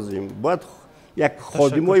نسازیم. باید یک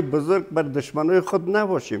خادمای بزرگ بر دشمنای خود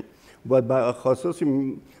نباشیم. باید به اساس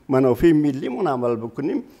منافع ملیمون عمل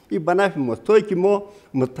بکنیم. این به نفع ما. توی که ما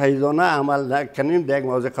متحدانه عمل نکنیم در یک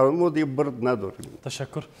موضوع قرار ما دیگه برد نداریم.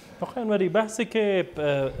 تشکر. آقای انوری، بحثی که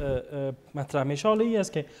مطرح میشه این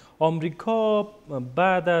است که آمریکا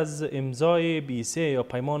بعد از امضای B3 یا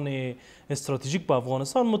پیمان استراتژیک با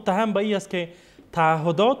افغانستان متهم به این است که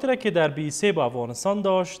تعهداتی را که در B3 با افغانستان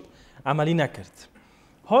داشت عملی نکرد.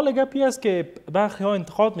 حال گپی است که برخی ها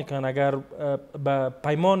انتقاد میکنن اگر به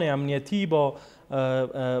پیمان امنیتی با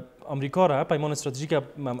آمریکا را پیمان استراتژیک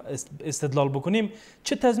استدلال بکنیم،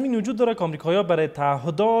 چه تضمین وجود داره که آمریکایی‌ها برای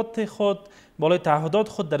بالای تعهدات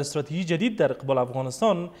خود در استراتژی جدید در قبال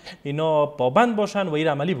افغانستان اینا پابند باشن و این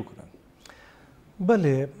عملی بکنن؟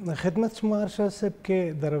 بله، خدمت شما عرض است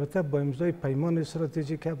که در رابطه با امضای پیمان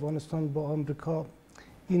استراتژیک افغانستان با آمریکا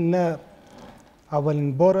این نه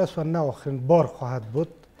اولین بار است و نه آخرین بار خواهد بود.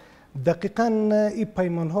 دقیقاً این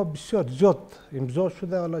پیمان ها بسیار زیاد امضا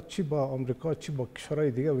شده، حالا چی با آمریکا چی با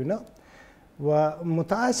کشورهای دیگه و اینا، و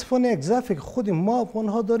متاسفانه یک ضعفی که خود ما افغان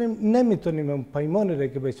ها داریم، نمیتونیم پیمانی را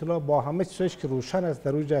که به اصطلاح با همه چیزش که روشن است،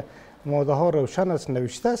 در اوج ماده ها روشن است،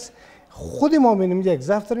 نوشته است، خود ما می‌بینیم یک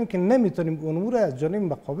ضعف داریم که نمیتونیم اون امور از جانب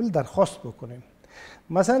مقابل درخواست بکنیم.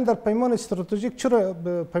 مثلا در پیمان استراتژیک، چرا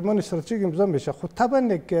پیمان استراتژیک امضا میشه؟ خود طبعا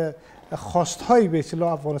یک خواست‌های به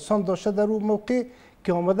اصطلاح افغانستان داشته در اون موقع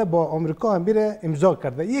که آمده با آمریکا هم میره امضا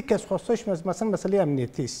کرده. یکی از خواستاش مثلا مسئله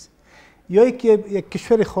امنیتی است، یا اینکه یک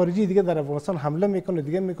کشور خارجی دیگه در افغانستان حمله میکنه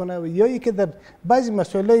دیگه میکنه، و یا اینکه در بعضی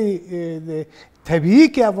مسائل طبیعی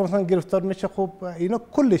که افغانستان گرفتار میشه، خب اینا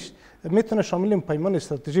کلش میتونه شامل این پیمان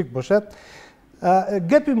استراتژیک باشد.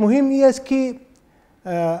 گپ مهم این است که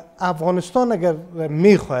افغانستان اگر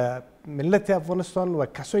میخواد، ملت افغانستان و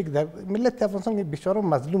کسایی که در ملت افغانستان بیچاره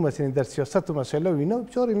مظلوم هستن در سیاست و مسائل و اینا،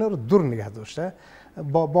 بیچاره اینا رو دور نگه داشته،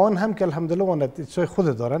 با آن هم که الحمدلله و نتیجه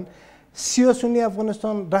خود دارن. سیاسیون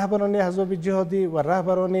افغانستان، رهبران احزاب جهادی و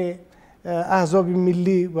رهبران احزاب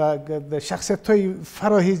ملی و شخصیت‌های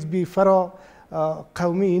فراحزبی، فرا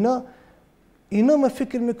قومی، اینا من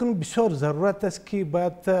فکر میکنم بسیار ضرورت است که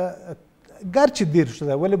باید، گرچه دیر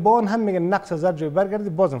شده ولی با آن هم میگن نقص از هر جای برگردی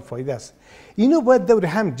بازم فایده است. اینا باید دور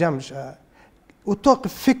هم جمع شد، اتاق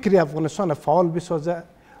فکری افغانستان فعال بسازه،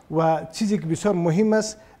 و چیزی که بسیار مهم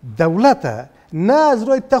است دولت نه از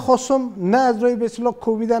راه تخاصم، نه از راه به اصطلاح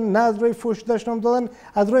کوبیدن، نه از راه فحش داشتن دادن،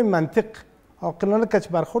 از راه منطق عاقلانه کچ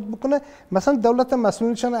برخورد بکنه. مثلا دولت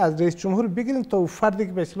مسئولینشان از رئیس جمهور بگیرین تا فردی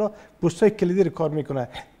که به اصطلاح پست‌های کلیدی رو کار میکنه،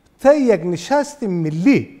 تا یک نشست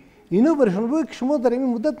ملی اینا برشون بگه که شما در این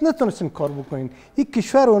مدت نتونستین کار بکنین. یک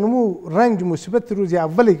کشور اونمو رنج مصیبت روز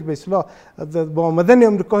اولی که به اصطلاح با آمدن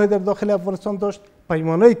آمریکا در داخل افغانستان داشت،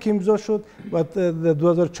 پیمانایی که امضا شد و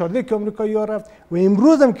 2014 که آمریکایی ها رفت و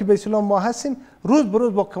امروز هم که به اصطلاح ما هستیم، روز به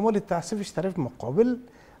روز با کمال تاسفش طرف مقابل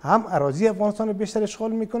هم اراضی افغانستان بیشتر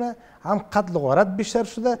اشغال میکنه، هم قتل و غارت بیشتر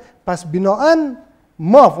شده. پس بناهن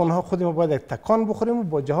ما افغان ها خودمون باید یک تکان بخوریم و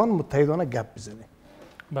با جهان متحدانه گپ بزنیم.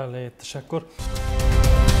 بله، تشکر.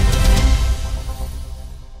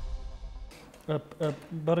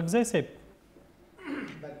 برگزای صاحب،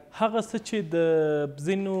 هغه څه چې د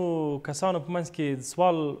ځینو کسانو په منځ کې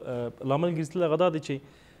سوال لامل ګرځېدلی هغه دا دی چې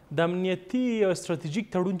د امنیتي او استراتیژیک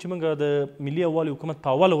تړون چې موږ د ملي یووالي حکومت په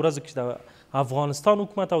اوله ورځو کې د افغانستان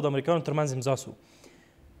حکومت او د امریکایانو ترمنځ امضا سو،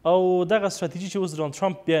 او دغه استراتیژي چې اوس ډونالډ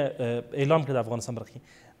ټرمپ بیا اعلام کړه د افغانستان برخې،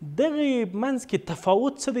 دغې منځ کې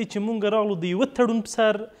تفاوت څه دی چې موږ راغلو د یوه تړون په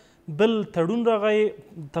سر بل تړون راغی؟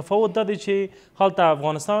 تفاوت دا دی چې هلته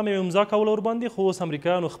افغانستان یې امضا کوله ورباندې، خو اوس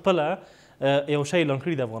امریکایانو خپله یو شی اعلان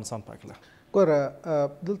کړي د افغانستان په هکله. ګوره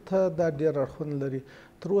دلته دا ډېر اړخونه لري.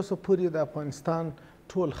 تر اوسه پورې د افغانستان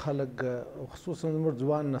ټول خلک خصوصا زموږ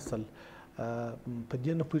ځوان نسل په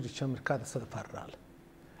دې نه پوهېږي چې امریکا د څه دپاره راغله.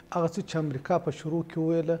 هغه څه چې امریکا په شروع کې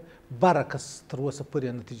وویله برعکس تر اوسه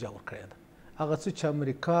پورې نتیجه ورکړې ده. هغه څه چې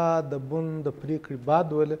امریکا د بن د پرېکړې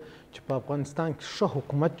بعد ویله چې په افغانستان کې ښه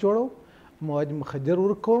حکومت جوړوم، مواد مخدر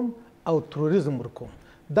ورکوم او تروریزم ورکوم،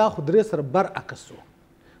 دا خو درې سره برعکس و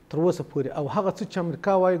تر اوسه پورې. او هغه څه چې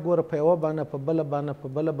امریکا وایي ګوره په یوه بانه په بله بانه په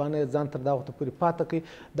بله بانه ځان تر دا وخته پورې پاته کوي،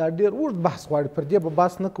 دا ډېر اوږد بحث غواړي، پر دې به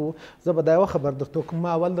بحث نه کوو. زه به دا یوه خبر درته وکړم.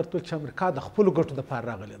 ما اول درته ویل چې امریکا د خپلو ګټو دپاره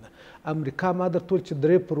راغلې ده. امریکا ما درته ویل چې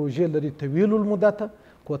 3 پروژې لري، طویل المدته،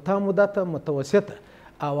 کوتاه مدته، متوسطه،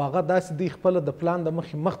 او هغه داسې دی خپله د پلان د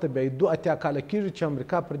مخې مخته بیایي. 2 کاله کېږي چې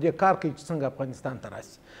امریکا پر دې کار کوي چې څنګه افغانستان ته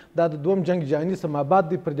راسي. دا د دوم جنګ جهاني سماباد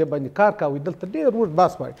دی، پر دې باندې کار کوي. دلته ډېر اوږد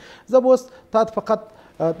بحث غواړي. زه به اوس تا ته فقط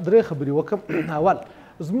 3 خبرې وکړم. اول،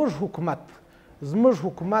 زموږ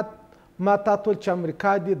حکومت ما تا ته ویل چې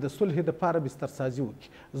امریکا دې د صلح دپاره بسترسازي وکړي.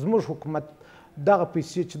 زموږ حکومت دغه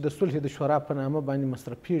پیسې چې د صلح د شورا په نامه باندې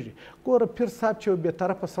مصرفېږي، ګوره پیر صاحب چې یو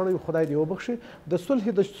بېطرفه سړی خدای دې وبخښي، د صلح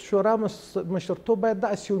د شورا مشرتوب باید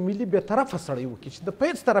داسې یو ملي بېطرفه سړی وکړي چې د په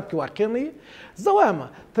هېڅ طرف کې واقع نه وي. زه وایم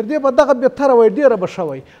تر دې به دغه بېطره وای ډېره به ښه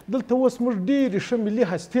وای. دلته اوس موږ ډېرې ښه ملي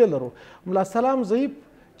هستې لرو. ملا سلام ضعیف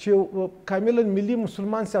چې کاملا ملي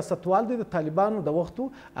مسلمان سیاستوال دی د طالبانو د وختو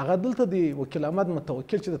هغه دلته دی وکیل احمد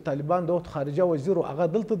متوکل چې د طالبان د وخت خارجه وزیر و هغه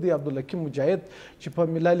دلته دی عبدالحکیم مجاهد چې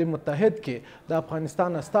په ملل متحد کې د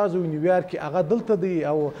افغانستان استازو نیویارک کې هغه دلته دی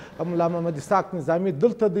او ملا محمد اسحاق نظامي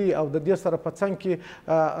دلته دی او د دې سره په څنګ کې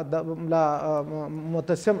د ملا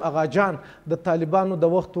معتصم اغاجان د طالبانو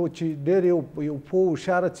د وختو چې ډېر یو پوه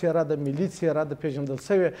هوښیاره څیره د ملي څیره د پیژندل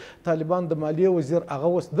شوی طالبان د مالیې وزیر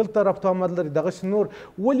هغه اوس دلته ربط و آمد لري دغسې نور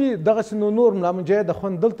ولې دغسې نور ملا مجاهد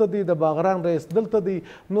اخوند دلته دی د باغران رئیس دلته دی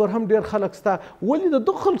نور هم ډېر خلک شته ولې د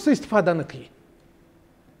دغو خلکو څه استفاده نه کوي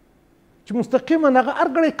چې مستقیما هغه هر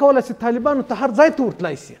ګړی کولی شي طالبانو ته هر ځای ته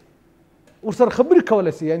ورتلی شي ورسره خبرې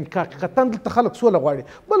کولی شي یعنې که حقیقتا دلته خلک سوله غواړي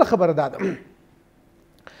بله خبره دا ده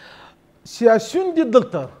سیاسیون دي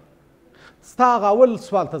دلته ستا هغه اول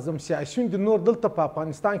سوال ته ځم سیاسیون دي نور دلته په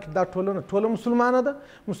افغانستان کې دا ټولنه ټوله مسلمانه ده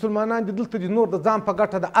مسلمانان دي دلته دي نور د ځان په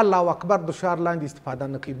ګټه د الله اکبر د شعار لاندې استفاده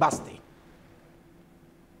نه کوي بس دی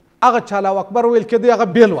هغه چې الله اکبر ویل کېدی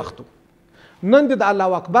هغه بیل وخت نن د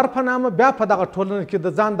الله اکبر په نامه بیا په دغه ټولنه کې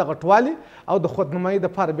د ځان د غټوالي او د خودنمایي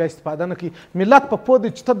دپاره بیا استفاده نه کوي ملت په پوه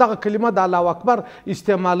دی چې ته دغه کلمه د الله اکبر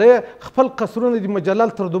استعمالوې خپل قصرونه د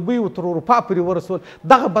مجلل تر دوبۍ و تر اروپا پورې ورسول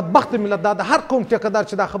دغه بدبخت ملت دا د هر قوم ټیکهدار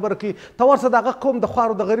چې دا خبره کوي ته ورسه د هغه قوم د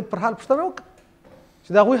خوار او د غریب پر حال پوښتنه وکړه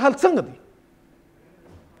چې د هغوی حال څنګه دی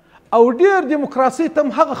او ډېر دیموکراسۍ ته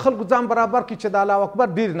هم هغه خلکو ځان برابر کړي چې د الله اکبر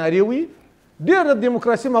ډېرې نارې وي ډېره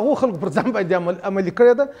دیموکراسي هم هغو خلکو پر ځان باندې عملي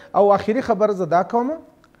کړې ده او آخري خبره زه دا کوم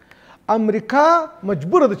امریکا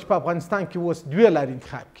مجبوره ده چې په افغانستان کې اوس دوې لارې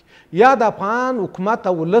انتخاب کړي یا د افغان حکومت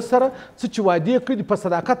او ولس سره څه چې وعدې کړي په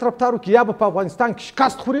صداقت رفتار وکړي یا به په افغانستان کې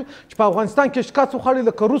شکست خوري چې په افغانستان کې شکست وخوړي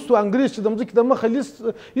لکه روس او انګریز چې د مځکې د مخه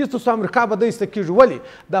ایسته سو امریکا به ده ایسته کېږي ولې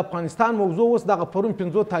د افغانستان موضوع اوس دغه پرون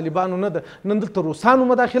 5 طالبانو نه ده نن دلته روسانو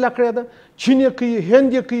مداخله کړې ده چین یې کوي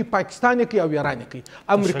هند یې کوي پاکستان یې کوي او ایران یې کوي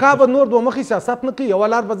امریکا به نور دوه مخې سیاست نه کوي یوه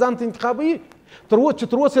لار به ځان ته انتخابوي چې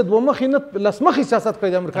تر اوسه دوه مخې نه لس مخې سیاست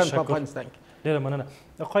کوي د امریکا په افغانستان کې ډیره مننه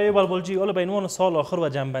آقای بلبلجی حالا به عنوان سوال آخر و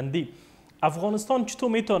جنبندی افغانستان چطور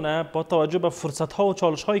میتونه با توجه به فرصت ها و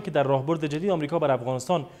چالش هایی که در راهبرد جدید آمریکا بر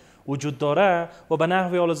افغانستان وجود داره و به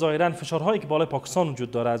نحو حال ظاهرا فشارهایی که بالای پاکستان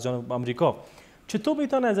وجود داره از جانب آمریکا چطور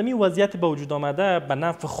میتونه از این وضعیت به وجود آمده به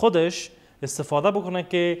نفع خودش استفاده بکنه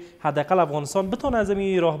که حداقل افغانستان بتونه از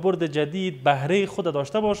این راهبرد جدید بهره خود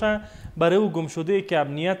داشته باشه برای او گمشده که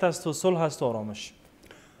امنیت است و صلح است و آرامش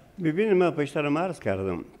ببینید من پیشتر عرض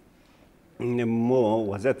کردم ما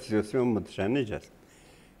وضعیت سیاسی متشنج است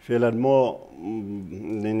فعلا ما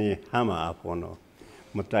یعنی همه افغان ها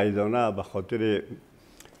متحدانه به خاطر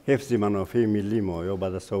حفظ منافع ملی ما یا به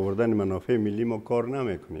دست آوردن منافع ملی ما کار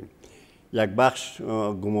نمیکنیم یک بخش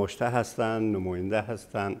گماشته هستند نماینده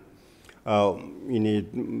هستند یعنی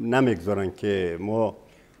نمیگذارن که ما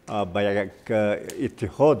به یک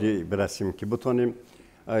اتحادی برسیم که بتونیم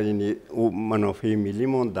یعنی منافع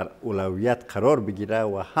ملیمون در اولویت قرار بگیره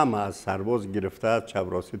و همه از سرباز گرفته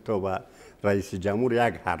چپراسی تا به رئیس جمهور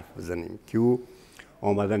یک حرف بزنیم که او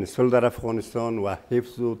آمدن صلح در افغانستان و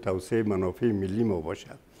حفظ و توسعه منافع ملی ما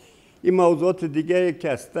باشد. این موضوعات دیگه که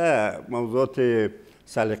است موضوعات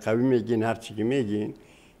سلیقه‌ای میگین هر چی که میگین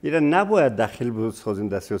اینا نباید داخل بسازیم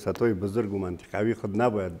در سیاست‌های بزرگ و منطقوی خود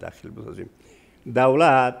نباید داخل بسازیم.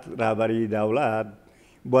 دولت رهبری دولت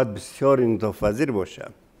باید بسیار انعطاف پذیر باشه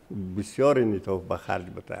بسیار انعطاف به خرج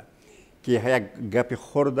بده که یک گپ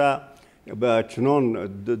خورده به چنان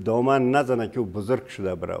دامن نزنه که بزرگ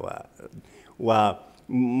شده بروه و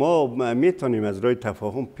ما میتونیم از راه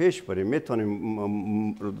تفاهم پیش بریم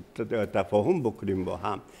میتونیم تفاهم بکنیم با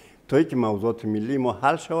هم تا اینکه موضوعات ملی ما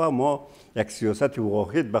حل شود ما یک سیاست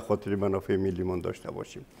واحد به خاطر منافع ملی من داشته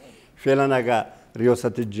باشیم. فعلا اگر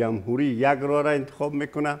ریاست جمهوری یک راه را انتخاب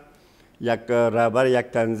میکنه یک رهبر یک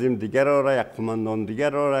تنظیم دیگر را یک قماندان دیگر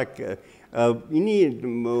را اینی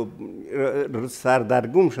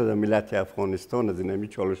سردرگم شده ملت افغانستان از این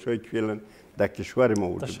چالش‌هایی که فعلا در کشور ما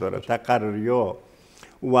وجود داره تقرریا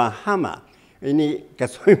و همه اینی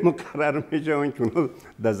کسای مقرر میشن که اونا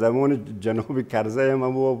در زمان جناب کرزی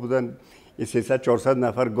هم بودن 300 400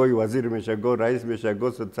 نفر گاهی وزیر میشه گاهی رئیس میشه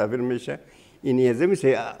گاهی سفیر میشه اینی از میشه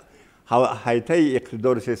هیئت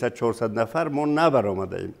اقتدار 300 400 نفر ما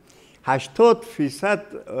نبرآمده ایم 80%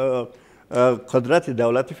 قدرت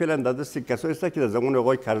دولتی فعلا در دست کسایی است که در زمان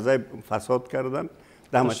آقای کرزی فساد کردن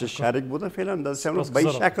همش شریک بوده فعلا در دست به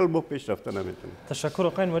این شکل با پیش رفته نمیتونه. تشکر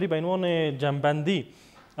آقای انوری. به عنوان جنبندی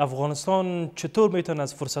افغانستان چطور میتونه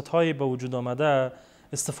از فرصت‌های به وجود آمده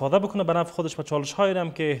استفاده بکنه به نفع خودش و چالش‌هایی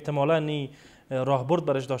هم که احتمالاً راهبرد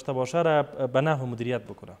برش داشته باشه را به نحو مدیریت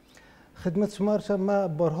بکنه؟ خدمت شما ما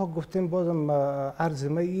بارها گفتیم، بازم عرض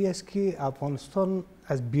ما این است که افغانستان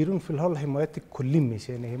از بیرون فی الحال حمایت کلی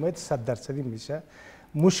میشه، یعنی حمایت 100% میشه.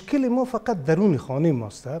 مشکل ما فقط درون خانه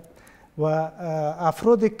ماست و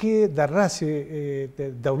افرادی که در رأس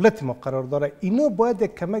دولت ما قرار داره اینا باید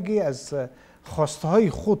کمکی از خواسته های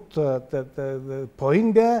خود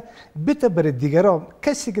پایین بیه بته برای دیگران.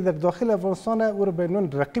 کسی که در داخل افغانستان او رو به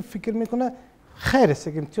عنوان رقیب فکر میکنه خیر است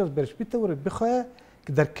که امتیاز برش بیته و بخواه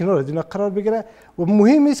که در کنار از اینا قرار بگیره. و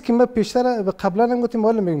مهم است که ما پیشتر قبلا هم گفتیم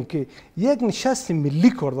حالا میگم که یک نشست ملی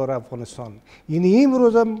کار داره افغانستان، یعنی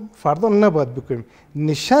امروز هم فردا نباید بکنیم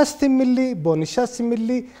نشست ملی با نشست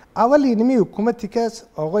ملی. اول اینمی حکومتی که از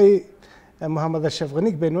آقای محمد اشرف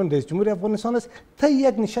غنی به عنوان رئیس جمهور افغانستان است تا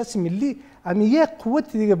یک نشست ملی امی یک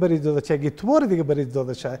قوت دیگه برای داده شه، یک اعتبار دیگه برای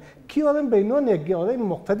داده شه که آدم به عنوان یک آدم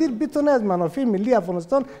مقتدر بتونه از منافع ملی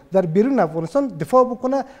افغانستان در بیرون افغانستان دفاع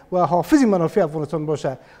بکنه و حافظ منافع افغانستان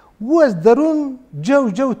باشه. او از درون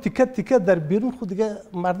جو تیکه در بیرون خود دیگه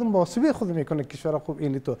مردم محاسبه خود میکنه کشور خوب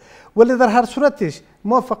اینی تو. ولی در هر صورتش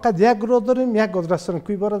ما فقط یک راه داریم، یک آدرس داریم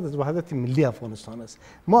که عبارت از وحدت ملی افغانستان است.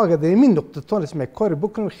 ما اگر در این نقطه تونستیم یک کاری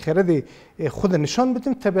بکنیم خرد خود نشان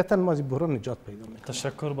بدیم طبیعتا ما از بحران نجات پیدا میکنیم.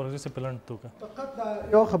 تشکر برای پلان تو که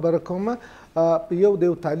فقط یو خبره کوم یو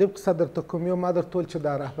د طالب صدر ته کوم یو ما در ټول چې د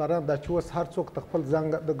رهبران د چوس هر څوک خپل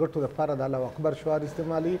ځنګ د ګټو لپاره د الله اکبر شعار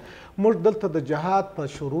استعمالي. موږ دلته د جهاد په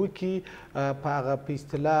شروع کې په هغه په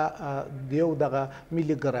اصطلاح یو دغه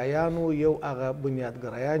ملي ګرایانو یو هغه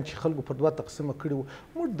بنیادګرایان چې خلکو په دوه تقسیمه کړي وو.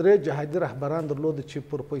 موږ درې جهادي رهبران درلود چې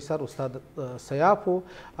پروفیسور استاد سیاف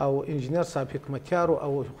او انجینر صاحب حکمتیار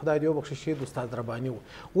او خدای دې وبخښي شهید استاد رباني وو.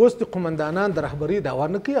 اوس د قومندانان د رهبري دعوا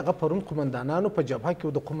نه کوي، هغه پرون قومندانانو په جبهه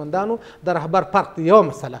کې د قومندانو د رهبر فرق دی. یو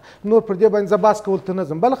مسله نور پر دې باندې زه بحث کول ته نه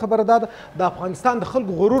ځم. بله خبره دا ده د افغانستان د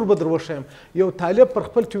خلکو غرور به در وښیم. یو طالب پر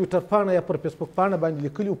خپل ټویټر پاڼه یا پر فیسبوک پاڼه باندې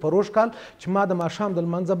لیکلي و پروژ کال چې ما د ماښام د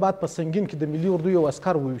لمانځه بعد په سنګین کې د ملي اردو یو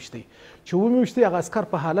عسکر وویشتی چې ومویشتی. هغه عسکر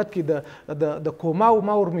په حالت کې د کوما او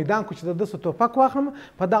ما ور میدان کو چې د دسه توپک واخلم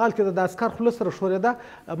په دغه حال کې د عسکر خوله سره ښورېده.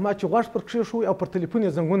 ما چې غوږ پر کښې شو او پر تلیفون یې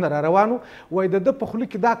زنګونه را روان وای د ده په خوله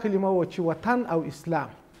کې دا کلمه وه چې وطن او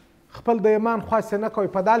اسلام خپل د ایمان خواست نه کوي.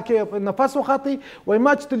 په دال کې نفس وخاطی وای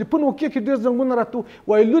ما چې تلیفون وکړ کې ډېر زنګونه راته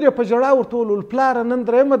وای لور یې په ژړا ورته وویل پلاره نن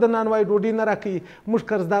درېیمه د نانوای ډوډۍ نه راکوي، موږ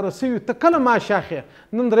قرضداره سوي ته کله معاش اخلې؟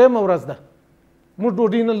 نن درېیمه ورځ ده، موږ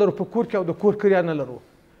ډوډۍ نه لرو په کور کې او د کور کریا نه لرو.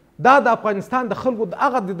 دا د افغانستان د خلکو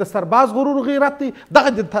هغه د سرباز غرور غیرت دی، دغه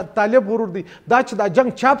د طالب غرور دی. دا چې دا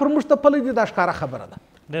جنگ چا پر موږ ته پلی دی دا ښکاره خبره ده.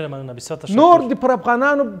 ډېره مننه بسیار تشکر. نور د پر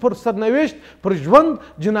افغانانو پر سرنوشت پر ژوند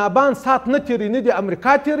جنابان سات نه تیری، نه د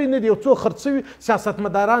امریکا تیری، نه د یو څو خرڅ شوي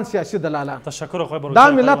سیاستمداران سیاسی دلالان. تشکر آقای بروزی. دا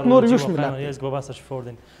ملت نور ویش ملت. یک بابا تشریف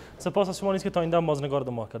آوردین. سپاس از شما نیست که تا این دم بازنگار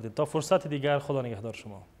ما کردید. تا فرصت دیگر خدا نگهدار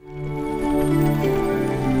شما.